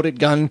have a loaded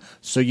gun,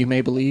 so you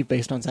may believe,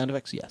 based on sound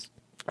effects? Yes.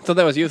 I thought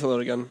that was you with a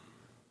loaded gun.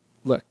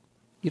 Look,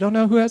 you don't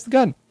know who has the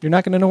gun. You're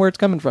not going to know where it's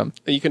coming from.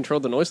 You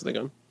controlled the noise of the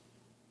gun.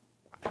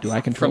 Do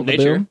I control From the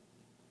nature? boom?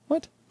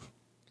 What?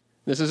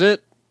 This is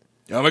it.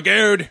 Oh my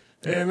god.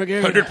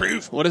 100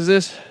 proof. What is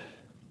this?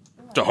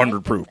 It's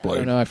 100 proof, I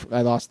Blade. don't know.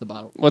 I lost the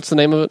bottle. What's the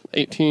name of it?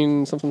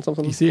 18 something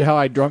something? You see how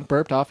I drunk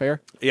burped off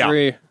air? Yeah.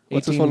 3.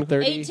 What's this one?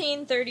 1830.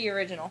 1830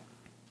 original.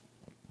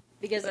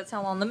 Because that's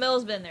how long the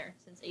mill's been there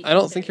since 1830. I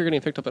don't think you're getting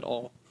picked up at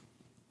all.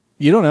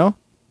 You don't know.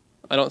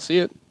 I don't see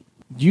it.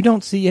 You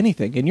don't see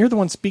anything, and you're the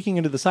one speaking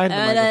into the side of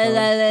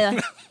the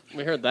microphone.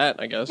 We heard that,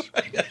 I guess.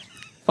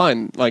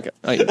 Fine. Like,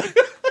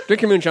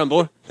 drink your moonshine,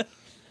 boy.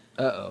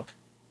 Uh-oh.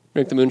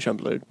 Drink the moonshine,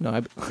 Blade. No,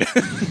 I...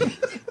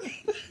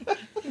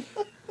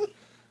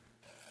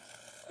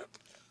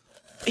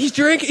 He's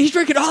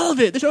drinking all of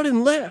it. There's not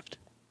even left.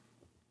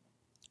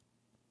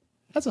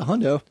 That's a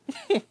hundo.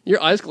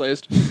 Your eyes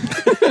glazed.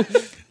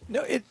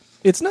 No,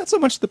 it's not so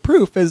much the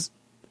proof as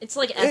It's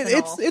like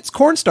ethanol. it's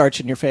cornstarch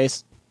in your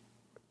face.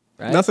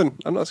 Right? Nothing.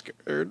 I'm not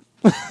scared.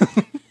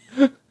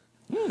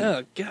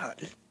 Oh,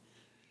 God.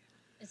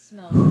 It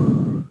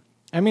smells.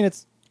 I mean,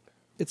 it's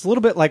a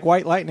little bit like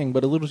white lightning,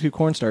 but a little too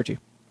cornstarchy.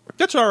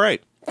 That's all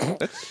right.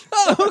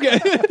 Oh, okay.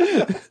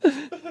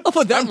 I'll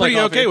put that I'm in my pretty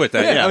coffee. okay with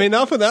that, yeah. I mean,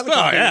 I'll put that in the Oh,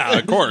 coffee. yeah,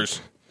 of course.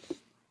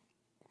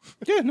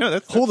 Yeah, no,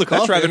 that's Hold the that's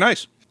coffee. rather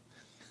nice.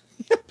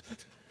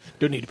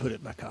 Don't need to put it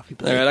in my coffee.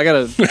 All right, I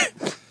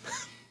gotta...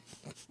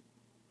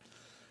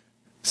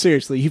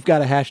 Seriously, you've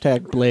got a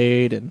hashtag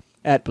Blade and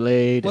at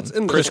Blade. What's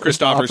and in Chris this?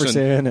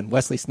 Christopherson. and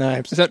Wesley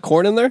Snipes. Is that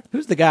corn in there?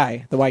 Who's the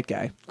guy? The white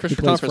guy. Chris who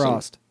plays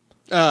Christopherson.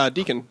 Frost.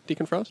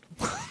 Deacon Frost?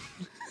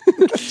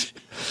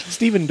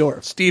 Steven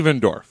Dorff. Steven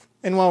Dorff.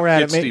 And while we're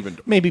at It's it, Steven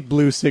Dorff. maybe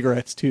blue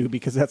cigarettes too,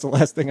 because that's the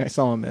last thing I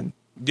saw him in.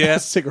 Yeah. A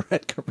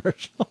cigarette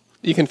commercial.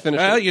 You can finish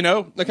Well, it. you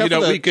know, Look out for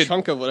the we could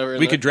chunk of whatever in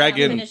we there. could drag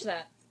in Finish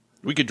that.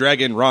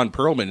 Ron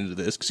Perlman into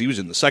this because he was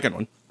in the second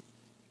one,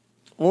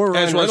 Or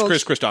Ryan as well as Reynolds.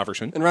 Chris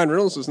Christopherson. And Ryan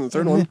Reynolds was in the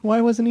third one. Why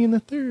wasn't he in the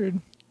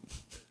third?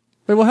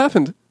 Wait, what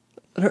happened?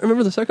 I don't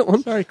remember the second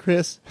one. Sorry,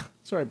 Chris.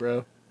 Sorry,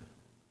 bro.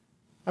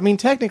 I mean,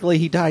 technically,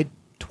 he died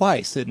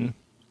twice, and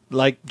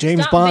like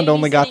James Stop Bond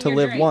only got babysitting to your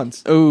live drink.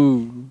 once,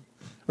 Oh.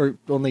 or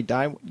only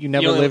die. You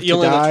never only- live you to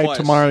only live die. twice.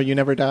 Tomorrow, you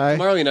never die.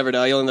 Tomorrow you never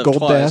die. You only live Gold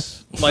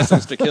twice.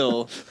 License to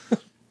kill.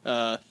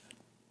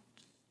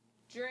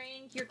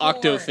 Drink your corn.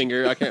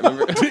 Octofinger. I can't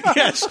remember.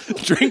 Yes,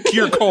 drink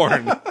your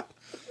corn.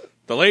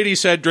 The lady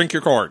said, "Drink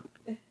your corn."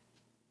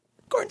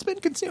 Corn's been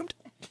consumed.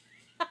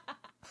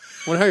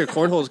 Wonder how your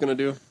cornhole is going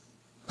to do.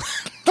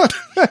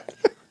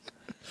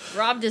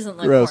 Rob doesn't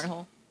like Gross.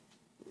 cornhole.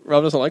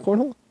 Rob doesn't like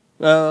cornhole?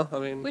 Well, I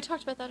mean, We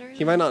talked about that earlier.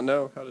 he might not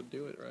know how to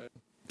do it right.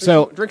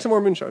 So Drink some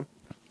more moonshine.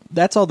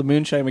 that's all the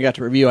moonshine we got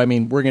to review. I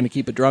mean, we're going to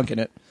keep it drunk in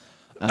it.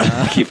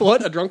 Keep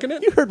what? A drunk in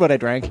it? You heard what I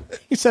drank.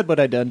 You said what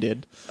I done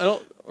did. We're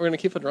going to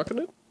keep a drunk in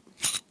it?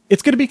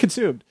 It's going to be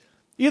consumed.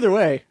 Either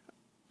way,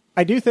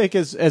 I do think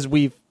as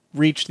we've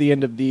reached the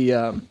end of the,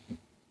 The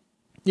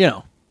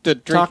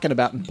drink. talking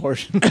about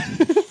portion.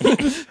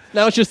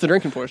 Now it's just the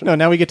drinking portion. No,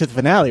 now we get to the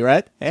finale,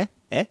 right? I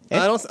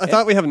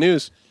thought we have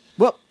news.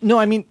 Well, no,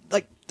 I mean,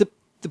 like,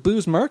 the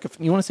booze Merc, if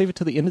you want to save it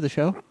till the end of the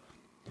show?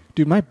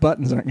 Dude, my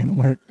buttons aren't going to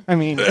work. I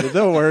mean,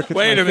 they'll work. It's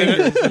Wait my a minute.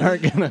 fingers that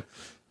aren't going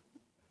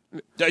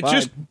to...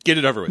 Just get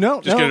it over with. No,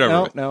 just no, get it over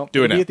no, with. no.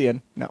 Do it It'll now. be at the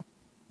end. No.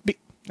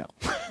 No.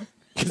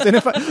 Because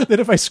then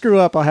if I screw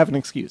up, I'll have an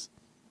excuse.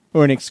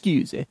 Or an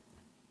excuse, eh?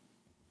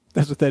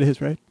 That's what that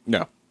is, right?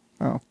 No.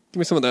 Oh. Give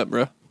me some of that,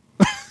 bro.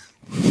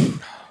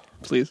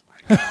 Please.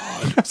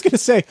 I was going to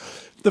say,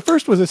 the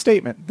first was a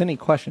statement, then he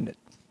questioned it.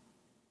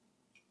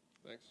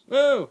 Thanks.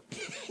 Oh!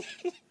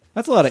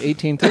 That's a lot of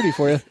 1830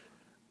 for you.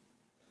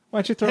 Why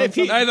don't you throw in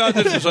some, I thought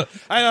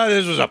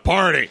this was a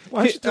party.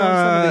 why don't you throw in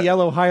some of the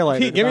yellow highlighter?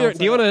 Pete,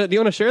 do you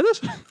want to share this?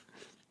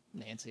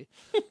 Nancy.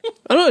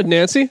 I'm not a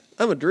Nancy.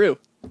 I'm a Drew.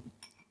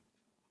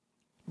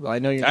 Well, I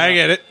know you're. I not,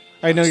 get it.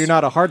 I know you're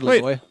not a Hardly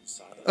Wait. boy.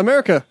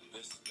 America.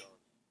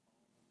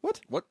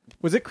 What? What?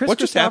 Was it Chris? What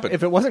just happened?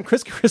 If it wasn't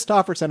Chris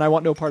Christopherson, I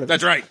want no part of it.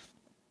 That's right.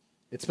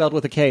 It's spelled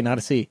with a K, not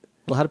a C.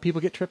 Well, how do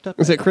people get tripped up?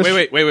 Is it Chris?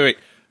 Wait.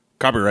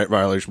 Copyright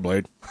violation,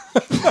 Blade.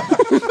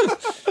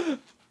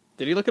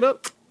 Did he look it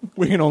up?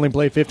 We can only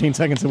play 15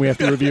 seconds and we have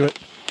to review it.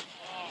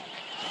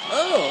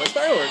 Oh, it's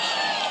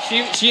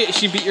fireworks.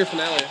 She beat your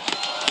finale.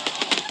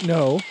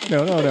 No.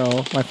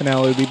 My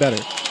finale would be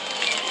better.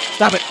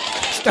 Stop it.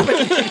 Stop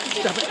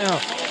it now.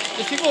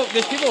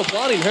 There's people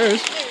applauding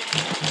hers.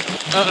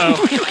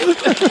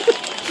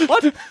 Uh-oh.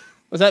 What?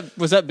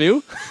 Was that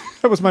Boo?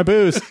 That was my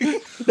booze.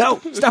 No,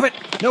 stop it.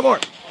 No more.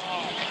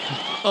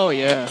 Oh,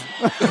 yeah.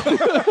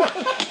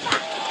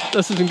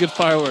 This isn't good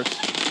fireworks.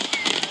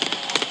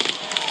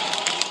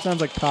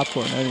 Sounds like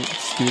popcorn. I mean, it's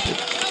stupid.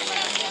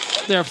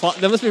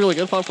 That must be really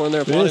good popcorn.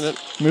 They're It applauding is.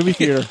 it. Movie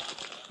theater.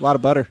 A lot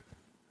of butter.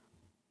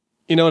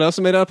 You know what else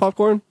is made out of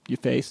popcorn? Your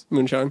face.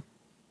 Moonshine.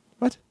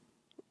 What?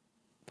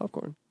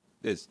 Popcorn.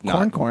 It's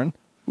not. Corn.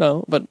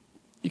 No, but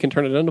You can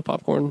turn it into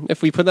popcorn.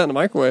 If we put that in the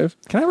microwave,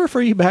 Can I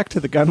refer you back to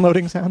the gun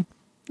loading sound?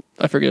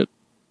 I forget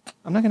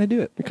I'm not going to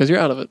do it. because you're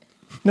out of it.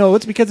 No,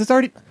 it's because it's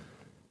already.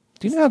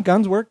 Do you know how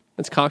guns work?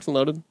 It's cocked and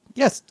loaded.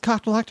 Yes,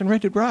 cocked, locked, and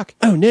ready to rock.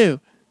 Oh no!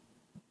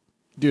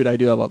 Dude, I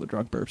do have all the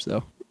drunk burps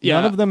though. Yeah.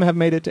 None of them have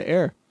made it to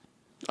air.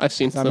 I've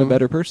seen I'm some. a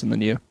better person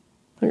than you.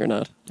 No, you're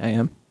not. I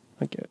am.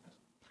 I get it.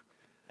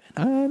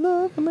 I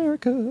love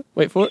America.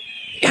 Wait for it.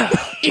 Yeah,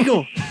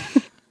 eagle.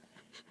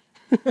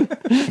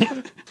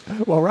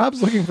 While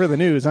Rob's looking for the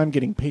news, I'm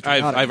getting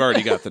patriotic. I've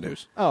already got the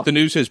news. Oh. The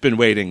news has been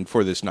waiting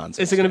for this nonsense.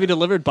 Is it going to be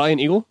delivered by an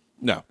eagle?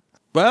 No.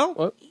 Well,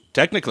 What?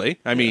 technically.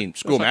 I mean,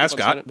 school Let's not keep on saying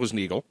mascot it. was an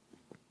eagle.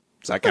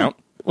 Does that count?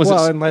 Was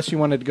well, it? unless you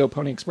wanted to go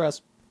Pony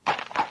Express.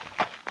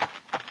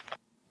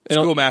 It,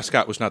 School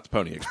mascot was not the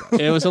Pony Express.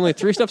 it was only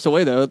 3 steps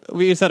away though.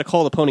 We just had to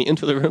call the pony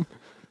into the room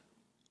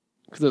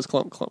because it was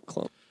clump, clump,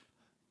 clump.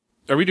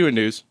 Are we doing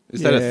news?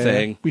 Is that a Yeah,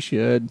 thing? We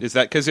should. Is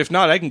that because if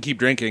not, I can keep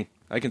drinking.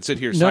 I can sit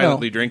here No,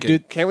 silently drinking.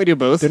 dude. Can't we do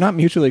both? They're not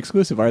mutually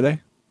exclusive, are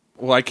they?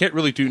 Well, I can't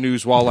really do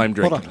news while I'm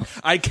Hold drinking. on.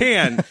 I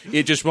can.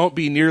 It just won't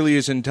be nearly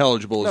as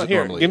intelligible as it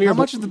here, normally give me is. your How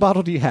much of the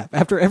bottle do you have?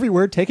 After every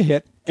word, take a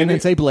hit and then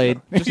say blade.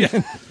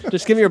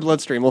 Just give me your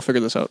bloodstream. We'll figure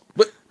this out.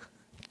 But-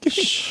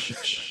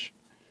 Shh.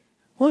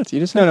 What? You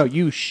just No,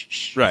 you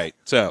shh. Right.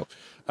 So,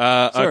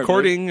 Sorry,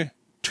 according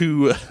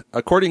to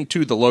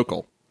the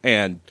local,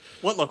 and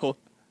What local?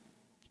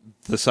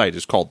 the site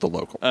is called the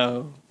local.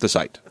 Oh, The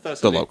site, the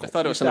I local.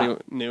 thought it was somebody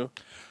new.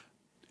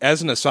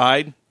 As an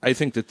aside, I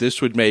think that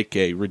this would make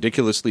a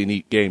ridiculously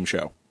neat game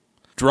show.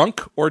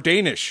 Drunk or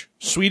Danish?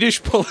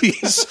 Swedish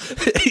police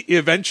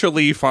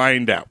eventually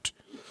find out.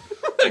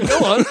 Go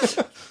on.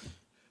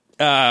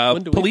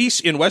 When do we- Police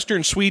in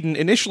western Sweden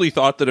initially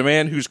thought that a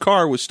man whose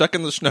car was stuck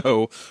in the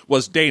snow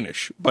was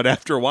Danish, but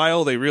after a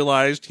while they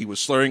realized he was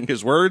slurring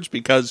his words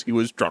because he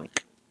was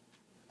drunk.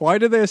 Why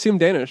did they assume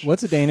Danish?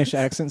 What's a Danish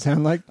accent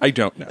sound like? I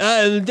don't know.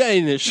 I'm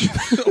Danish.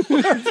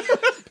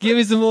 Give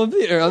me some more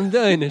beer. I'm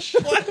Danish.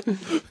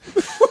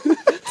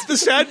 The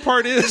sad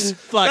part is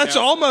that's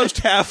an almost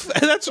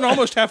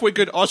halfway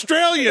good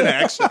Australian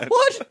accent.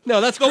 What?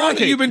 No, that's The one that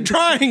Crocky. you've been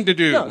trying to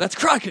do. No, that's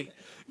Crocky.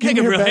 Give Can't me,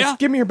 get your real best, here.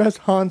 give me your best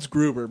Hans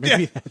Gruber.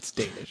 Maybe that's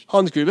Danish.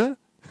 Hans Gruber?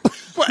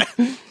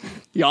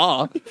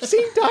 Yeah.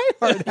 Seen Die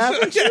Hard,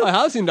 haven't you? I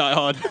have seen Die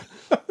Hard.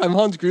 I'm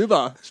Hans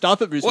Gruber.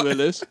 Stop it, Bruce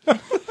Willis.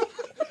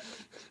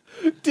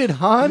 Did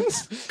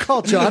Hans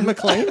call John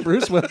McClane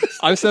Bruce Willis?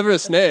 I'm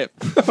Severus Snape.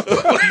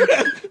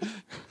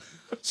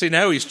 See,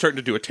 now he's starting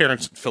to do a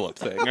Terrence and Phillip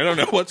thing. I don't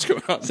know what's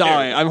going on.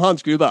 Sorry, there. I'm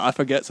Hans Gruber. I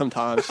forget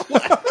sometimes.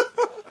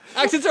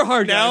 Accents are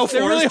hard, Now guys.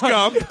 They're really Forrest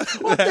hard.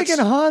 Gump. I'm thinking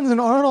Hans and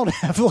Arnold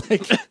have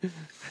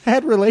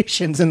had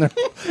relations in their,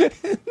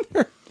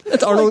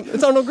 It's Arnold.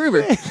 It's Arnold Gruber.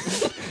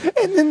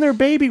 and then their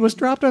baby was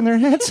dropped on their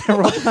head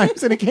several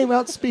times, and it came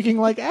out speaking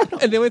like Adam.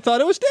 And then we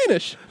thought it was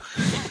Danish.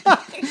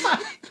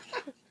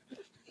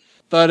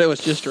 But it was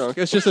just drunk.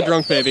 It's just a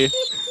drunk baby.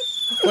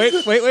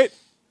 Wait.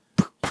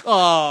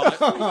 Oh,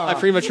 I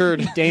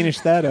prematured. Danish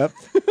that up.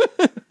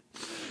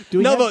 Do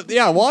we No, have, but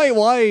yeah,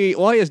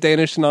 why is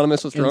Danish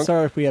synonymous with I'm drunk?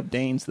 sorry if we have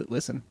Danes that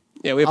listen.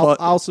 Yeah, we have.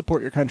 I'll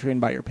support your country and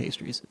buy your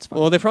pastries. It's fine.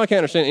 Well, they probably can't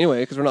understand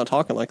anyway because we're not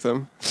talking like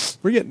them.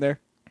 We're getting there.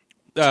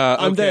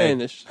 I'm Okay.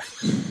 Danish.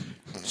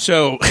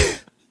 So,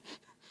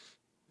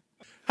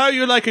 how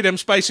you liking them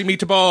spicy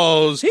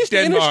meatballs, He's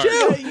Danish Denmark?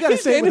 too. You gotta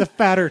say it with a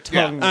fatter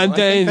tongue. I'm though. I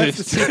think Danish.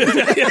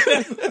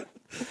 that's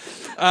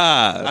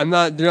I'm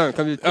not drunk.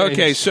 I'm just Danish.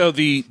 Okay, so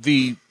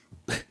the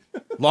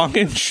long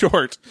and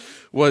short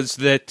was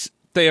that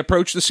they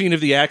approached the scene of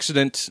the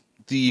accident.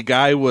 The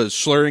guy was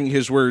slurring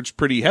his words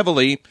pretty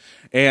heavily,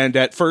 and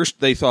at first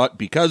they thought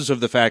because of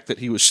the fact that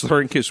he was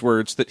slurring his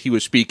words that he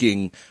was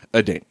speaking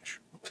a Danish.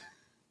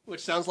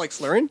 Which sounds like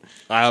slurring.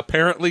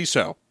 Apparently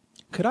so.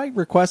 Could I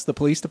request the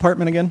police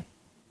department again?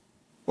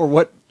 Or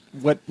what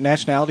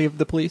nationality of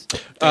the police?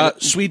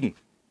 Sweden.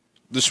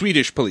 The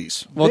Swedish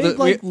police. Well,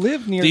 They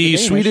live near The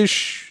Danish.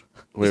 Swedish...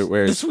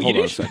 Where's hold on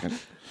a Swedish? second.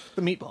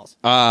 The meatballs.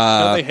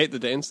 don't they hate the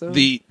Danes though?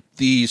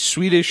 The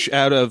Swedish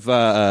out of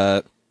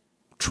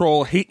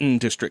Trollhättan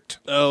district.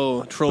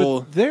 oh,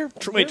 troll. They're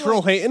Wait,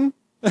 troll hating?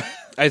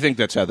 I think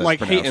that's how that's Like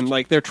pronounced. hating,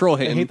 like they're troll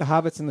They hating. hate the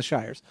hobbits and the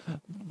shires.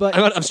 But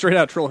I'm straight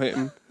out troll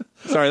hating.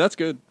 Sorry, that's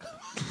good.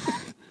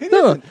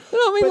 No,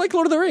 I mean like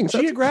Lord of the Rings.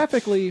 That's-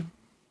 geographically,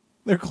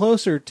 they're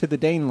closer to the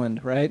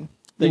Daneland, right?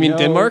 You mean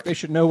Denmark? They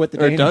should know what the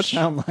Or Danish Dutch?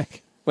 sound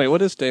like. Wait,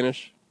 what is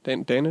Danish?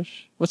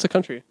 Danish? What's the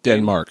country?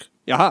 Denmark.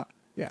 Yaha.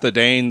 Yeah. The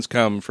Danes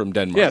come from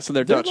Denmark. Yeah, so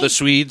they're Dutch. The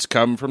Swedes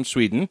come from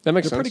Sweden. That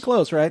makes They're sense. pretty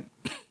close, right?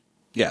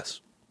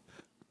 Yes.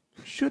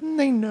 Shouldn't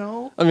they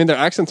know? I mean, their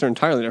accents are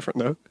entirely different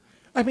though.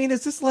 I mean,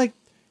 is this like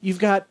you've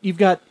got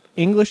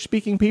English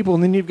speaking people,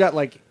 and then you've got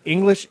like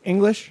English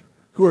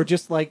who are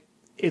just like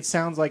it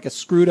sounds like a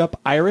screwed up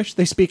Irish.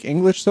 They speak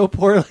English so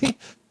poorly.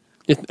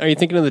 Are you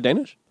thinking of the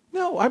Danish?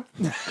 No, I'm.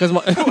 Because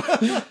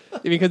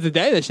because the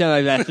Danish sound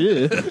like that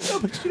too. No,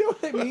 but you know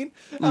what I mean?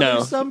 No.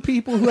 There's some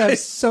people who have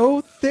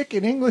so thick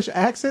an English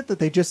accent that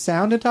they just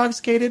sound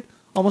intoxicated,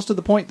 almost to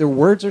the point their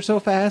words are so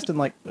fast and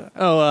like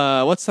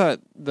Oh, what's that?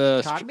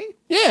 The Cockney?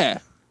 Yeah,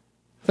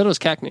 I thought it was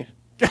Cackney.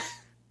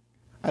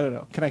 I don't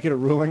know. Can I get a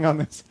ruling on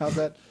this? How's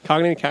that?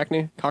 Cockney.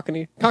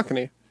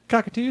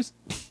 Cockatoos?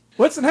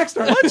 What's the next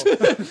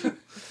article?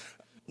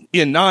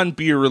 In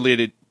non-beer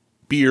related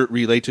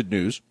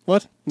news,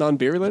 What?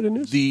 Non-beer related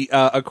news?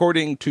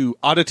 according to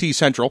Oddity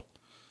Central,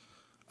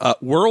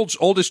 world's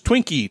oldest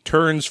Twinkie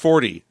turns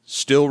 40,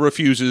 still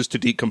refuses to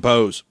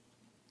decompose.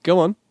 Go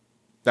on.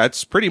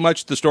 That's pretty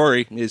much the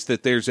story, is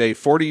that there's a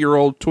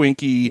 40-year-old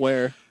Twinkie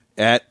Where?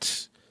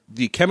 at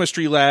the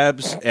chemistry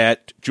labs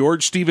at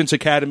George Stevens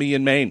Academy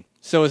in Maine.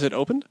 So is it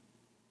opened?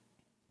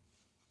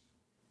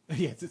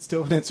 Yes, it's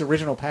still in its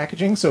original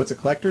packaging, so it's a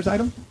collector's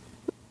item.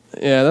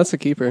 Yeah, that's a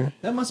keeper.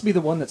 That must be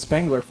the one that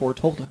Spengler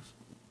foretold of.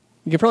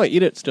 You can probably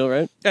eat it still,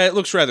 right? It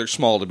looks rather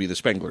small to be the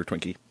Spengler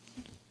Twinkie.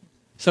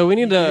 So we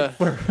need to...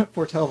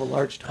 Foretell of a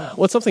large twin.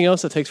 What's something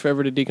else that takes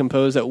forever to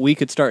decompose that we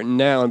could start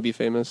now and be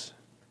famous?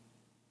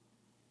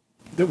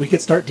 That we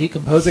could start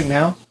decomposing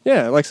now?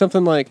 Yeah, like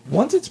something like...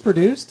 Once it's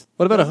produced,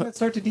 What about doesn't it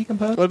start to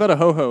decompose? What about a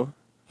ho-ho?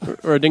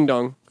 Or a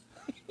ding-dong?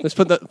 Let's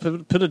put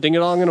a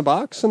ding-a-dong in a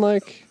box and,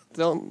 like,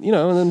 and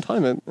then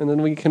time it, and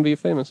then we can be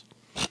famous.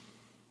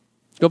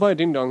 Go buy a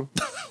ding-dong.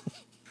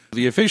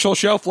 The official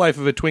shelf life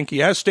of a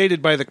Twinkie, as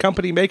stated by the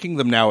company making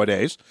them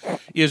nowadays,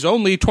 is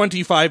only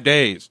 25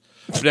 days.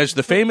 But as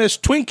the famous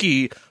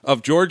Twinkie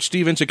of George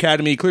Stevens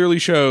Academy clearly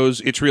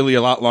shows, it's really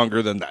a lot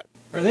longer than that.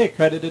 Are they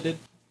accredited?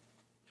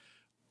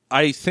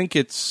 I think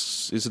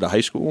is it a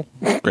high school?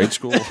 Grade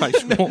school? High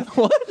school?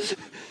 What?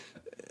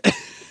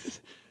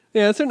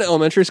 Yeah, it's an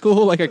elementary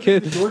school, like a The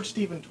kid. George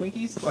Stephen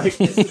Twinkies? Like,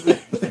 this is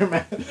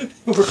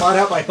were bought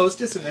out by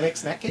Hostess and they make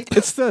snack cake?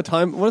 It's the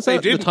time... What is They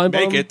that? didn't the time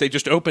make bomb? it. They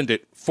just opened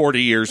it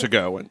 40 years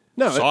ago and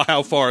No, saw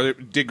how far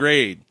it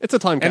degrade. It's a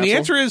time capsule. And the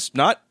answer is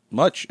not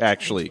much,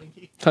 actually.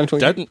 Time Twinkie.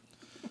 Doesn't.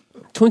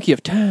 Twinkie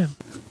of time.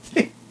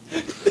 They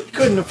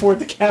couldn't afford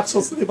the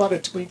capsules, so they bought a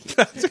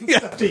Twinkie. Yeah.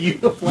 Stuffed a U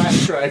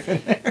flash drive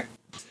in there.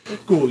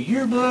 Cool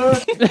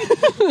yearbook, You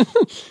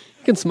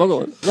can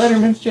smuggle it.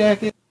 Letterman's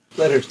jacket,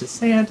 letters to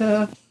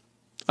Santa.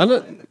 I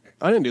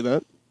didn't do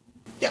that.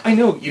 Yeah, I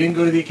know. You didn't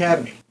go to the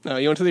academy. No,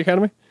 you went to the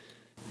academy?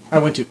 I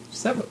went to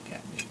several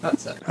academies, not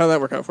seven. How'd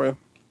that work out for you?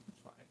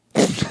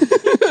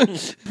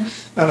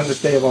 Not on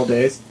this day of all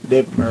days, the day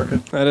of America.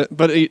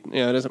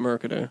 It is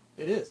America Day.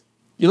 It is.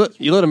 You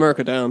let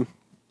America down.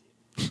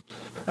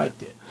 I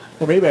did.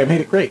 Or maybe I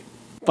made it great.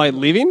 By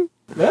leaving?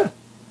 Yeah.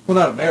 Well,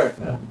 not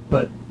America,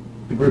 but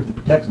the group that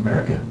protects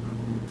America.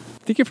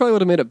 I think you probably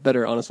would have made it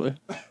better, honestly.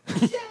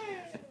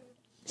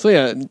 So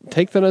yeah,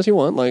 take that as you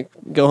want. Like,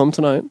 go home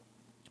tonight.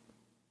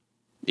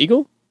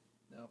 Eagle?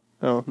 No.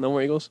 Oh, no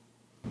more Eagles?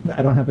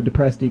 I don't have a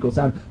depressed eagle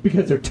sound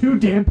because they're too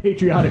damn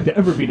patriotic to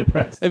ever be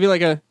depressed. It'd be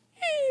like a...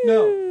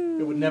 No,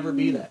 it would never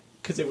be that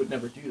because it would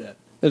never do that.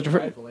 They're They're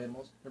different- prideful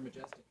animals. They're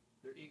majestic.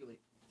 They're eagerly.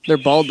 They're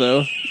bald,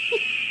 though.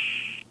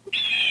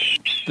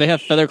 They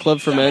have Feather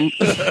Club for men.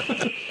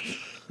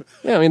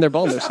 Yeah, I mean, they're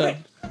bald. They're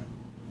sad.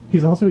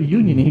 He's also a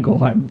union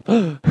eagle. I'm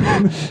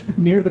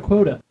near the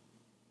quota.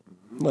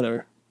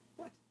 Whatever.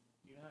 You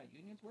know how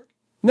unions work?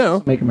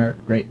 No. Make America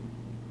great.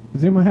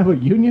 Does anyone have a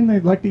union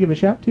they'd like to give a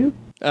shout to?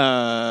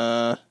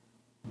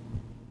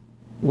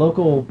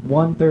 Local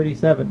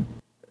 137.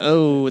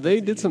 Oh,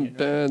 they did some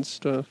bad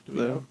stuff,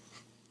 though. Nobody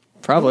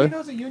Probably.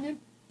 knows a union?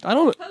 I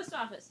don't know. Post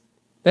office.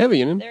 They have a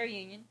union. They're a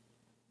union.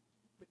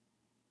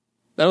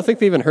 I don't think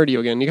they even heard you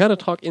again. You gotta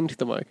talk into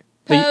the mic.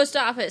 Post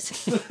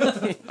office.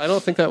 I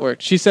don't think that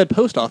worked. She said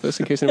post office,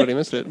 in case anybody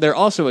missed it. They're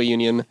also a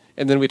union,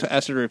 and then we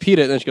asked her to repeat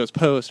it, and then she goes,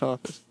 post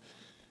office.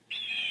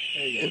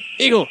 There you go.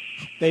 Eagle.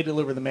 They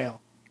deliver the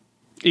mail.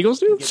 Eagles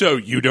do? So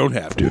you don't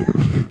have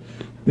to.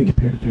 They get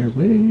paid a fair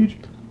wage.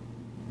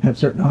 Have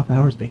certain off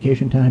hours,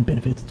 vacation time,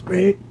 benefits. It's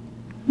great.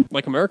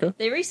 Like America.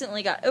 They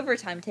recently got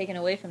overtime taken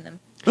away from them.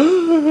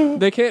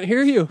 They can't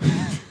hear you.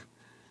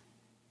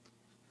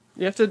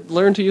 You have to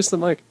learn to use the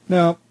mic.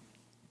 No.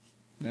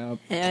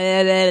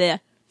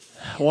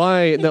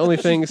 Why? The only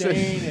thing...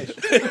 Danish.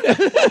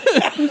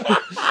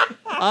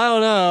 I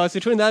don't know. It's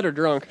between that or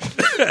drunk.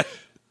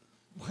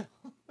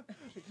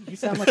 You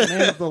sound like a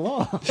man of the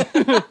law.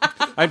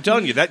 I'm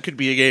telling you, that could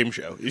be a game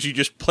show. Is you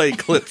just play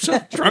clips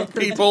of drunk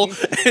people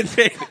and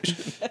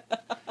Danish.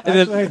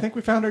 Actually, I think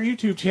we found our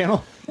YouTube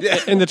channel.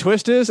 And the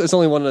twist is, it's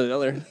only one or the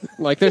other.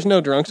 Like, there's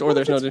no drunks or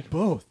there's no...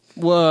 Both.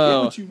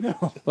 Whoa. But you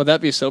know. Would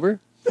that be sober?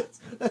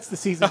 That's the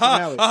season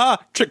finale.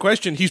 Trick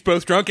question. He's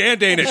both drunk and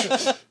Danish.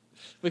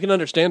 We can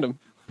understand him.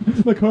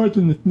 My car's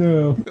in the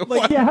snow.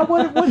 Like, yeah,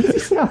 what does he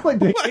sound like?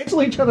 They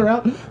cancel each other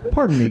out.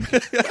 Pardon me.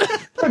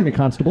 Pardon me,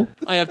 Constable.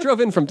 I have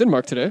drove in from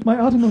Denmark today. My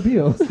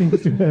automobile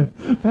seems to have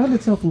found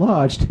itself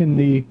lodged in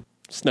the...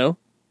 Snow.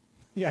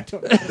 Yeah, I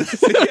don't know.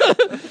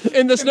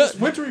 In the snow...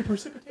 Wintry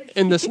precipitation.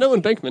 In the snow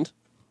embankment.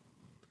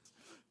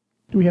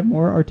 Do we have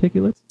more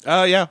articulates?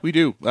 Yeah, we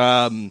do.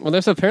 Well,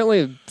 there's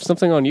apparently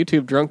something on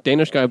YouTube. Drunk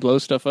Danish guy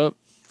blows stuff up.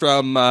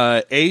 From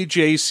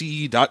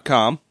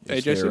AJC.com.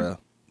 AJC?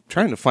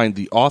 Trying to find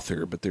the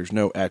author, but there's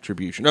no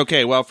attribution.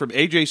 Okay, well, from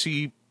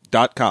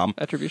AJC.com.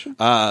 Attribution?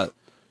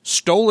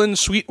 Stolen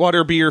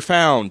Sweetwater beer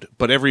found,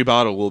 but every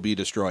bottle will be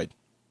destroyed.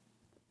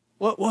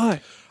 What?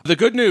 Why? The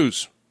good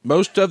news,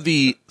 Most of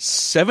the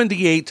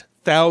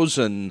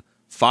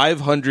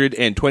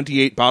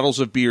 78,528 bottles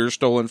of beer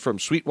stolen from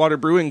Sweetwater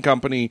Brewing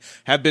Company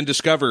have been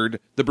discovered,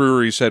 the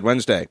brewery said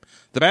Wednesday.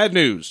 The bad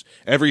news,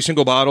 every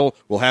single bottle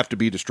will have to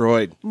be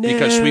destroyed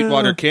because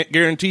Sweetwater can't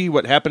guarantee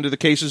what happened to the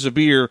cases of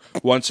beer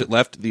once it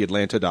left the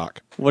Atlanta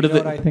dock. What You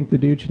did know what I think the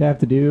dude should have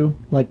to do,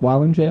 like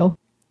while in jail?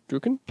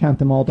 Druken? Count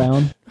them all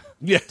down.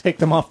 Yeah. Take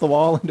them off the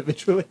wall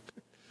individually.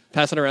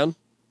 Pass it around?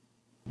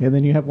 And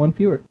then you have one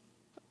fewer.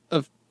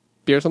 Of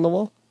beers on the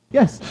wall?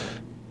 Yes.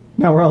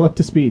 Now we're all up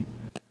to speed.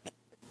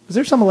 Is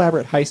there some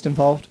elaborate heist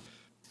involved?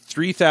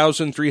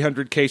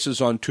 3,300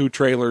 cases on 2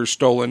 trailers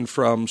stolen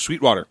from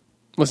Sweetwater,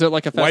 Was it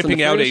like a Fast and the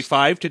wiping out a Furious?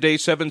 5 to day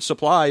 7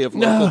 supply of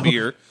local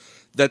beer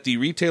that the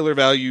retailer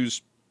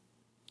values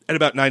at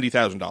about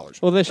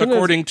 $90,000, Well, they shouldn't have-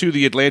 according to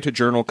the Atlanta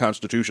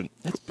Journal-Constitution.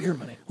 That's beer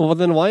money. Well,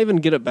 then why even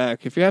get it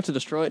back? If you have to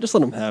destroy it, just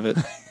let them have it.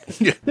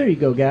 There you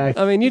go, guy.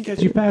 I mean,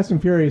 because you Fast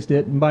and Furious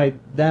it, and by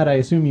that I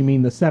assume you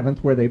mean the 7th,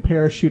 where they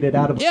parachuted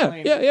out of a Yeah,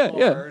 plane yeah, with yeah,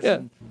 yeah, cars yeah.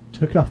 and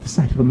took it off the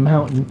side of a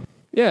mountain.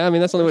 Yeah, I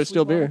mean, that's the only way to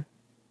steal beer.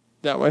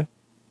 That way.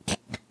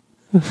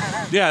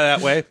 Yeah,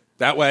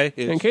 that way.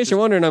 In case you're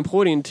wondering, I'm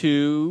pointing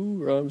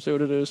to... say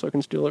what it is so I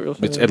can steal it real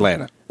fast. It's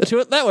Atlanta. To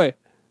it that way.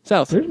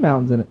 South. There's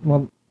mountains in it.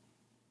 Well,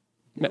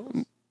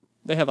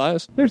 They have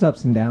eyes. there's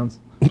ups and downs.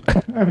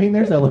 I mean,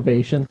 there's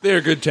elevation. There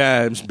are good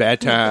times,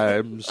 bad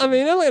times. I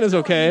mean, Atlanta's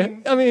okay.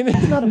 I mean,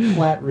 It's not a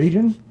flat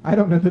region. I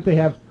don't know that they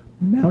have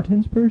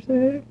mountains per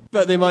se.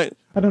 but they might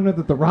I don't know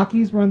that the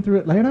Rockies run through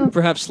Atlanta.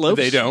 perhaps slopes,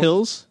 They don't.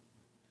 hills.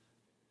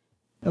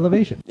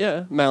 Elevation.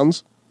 Yeah,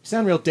 mountains. You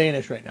sound real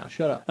Danish right now.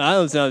 Shut up. I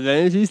don't sound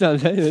Danish. You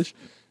sound Danish.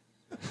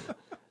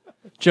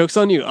 Joke's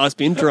on you, us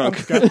being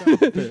drunk.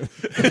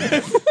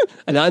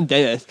 And I'm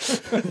Danish.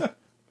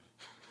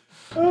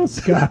 Oh,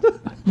 Scott.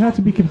 Not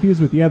to be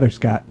confused with the other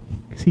Scott,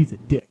 because he's a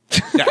dick.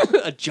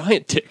 A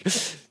giant dick.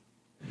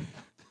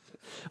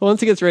 Once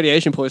he gets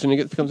radiation poisoning,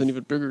 it becomes an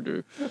even bigger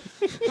dick.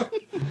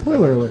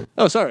 Spoiler alert.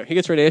 Oh, sorry. He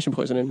gets radiation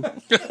poisoning.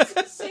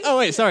 Oh,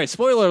 wait. Sorry.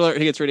 Spoiler alert.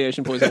 He gets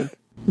radiation poisoning.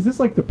 Is this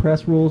like the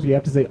press rules? You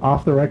have to say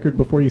off the record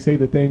before you say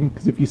the thing?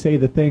 Because if you say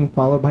the thing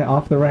followed by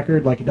off the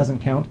record, like it doesn't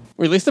count?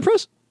 Release the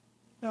press?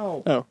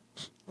 No. Oh.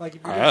 Like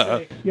if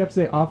you have to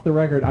say off the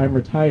record, I'm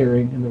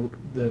retiring, and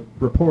the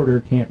reporter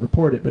can't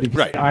report it. But if you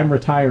Right. say I'm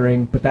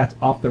retiring, but that's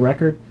off the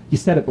record, you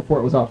said it before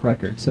it was off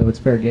record, so it's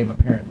fair game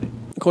apparently.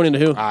 According to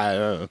who?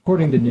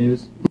 According to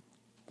news,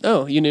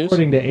 Oh, you news?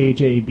 according to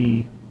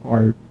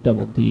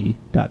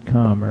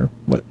AJBRDD.com or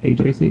what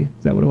AJC?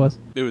 Is that what it was?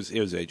 It was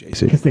AJC.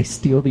 Because they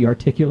steal the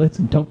articulates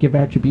and don't give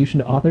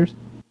attribution to authors.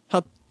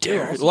 How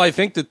dare Well, I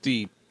think that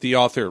the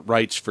author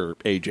writes for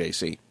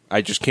AJC.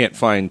 I just can't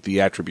find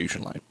the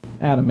attribution line.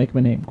 Adam, make him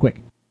a name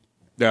quick.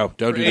 No,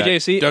 don't do that.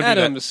 AJC Don't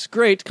Adams,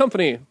 great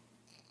company. do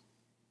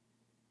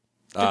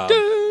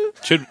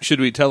that. Should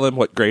we tell him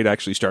what grade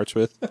actually starts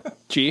with?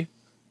 G.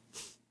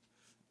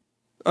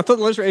 I thought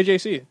the letters were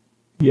AJC.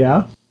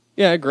 Yeah.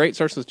 Yeah, great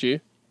starts with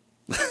G.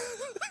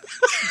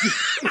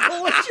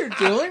 What you're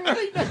doing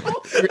right now?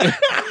 What's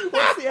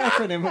the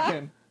acronym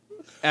again?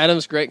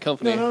 Adams, great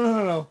company.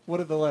 No. What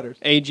are the letters?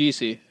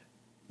 AGC.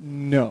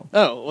 No.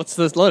 Oh, what's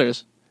the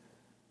letters?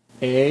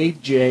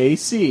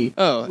 AJC.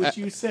 Oh, which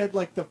you said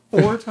like the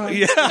 4 times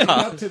Yeah.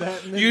 up to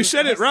that. And then You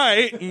said it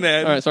right, and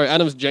then All right, sorry.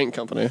 Adams Jank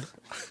Company. It's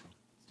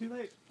too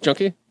late.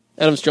 Junkie?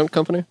 Adams Junk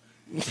Company?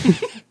 I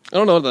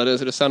don't know what that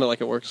is. It just sounded like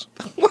it works.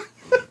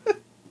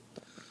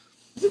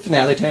 Is it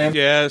finale time?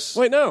 yes.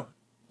 Wait, no.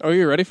 Are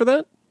you ready for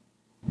that?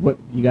 What,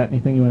 you got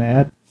anything you want to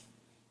add?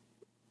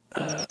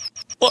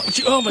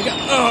 Oh my god.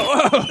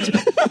 Oh,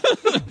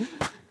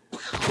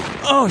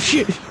 oh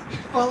shit.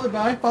 Followed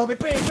by bang, bang,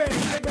 bang,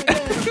 bang,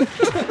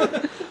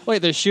 bang. Wait,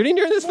 there's shooting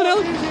during this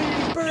finale?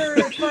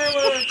 Birds,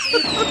 fireworks,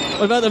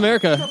 What about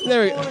America?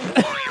 There we go.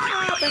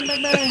 bang,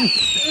 bang, bang.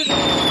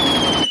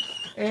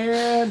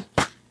 And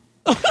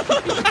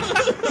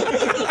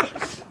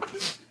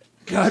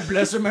God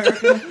bless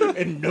America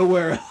and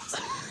nowhere else.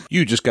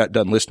 You just got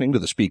done listening to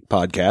the Speak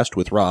Podcast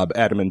with Rob,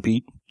 Adam, and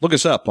Pete. Look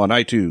us up on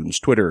iTunes,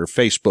 Twitter,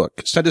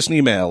 Facebook. Send us an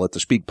email at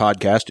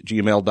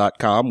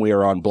thespeakpodcast@gmail.com. We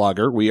are on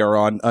Blogger. We are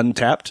on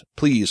Untapped.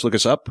 Please look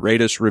us up,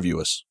 rate us, review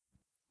us.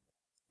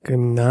 Good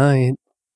night.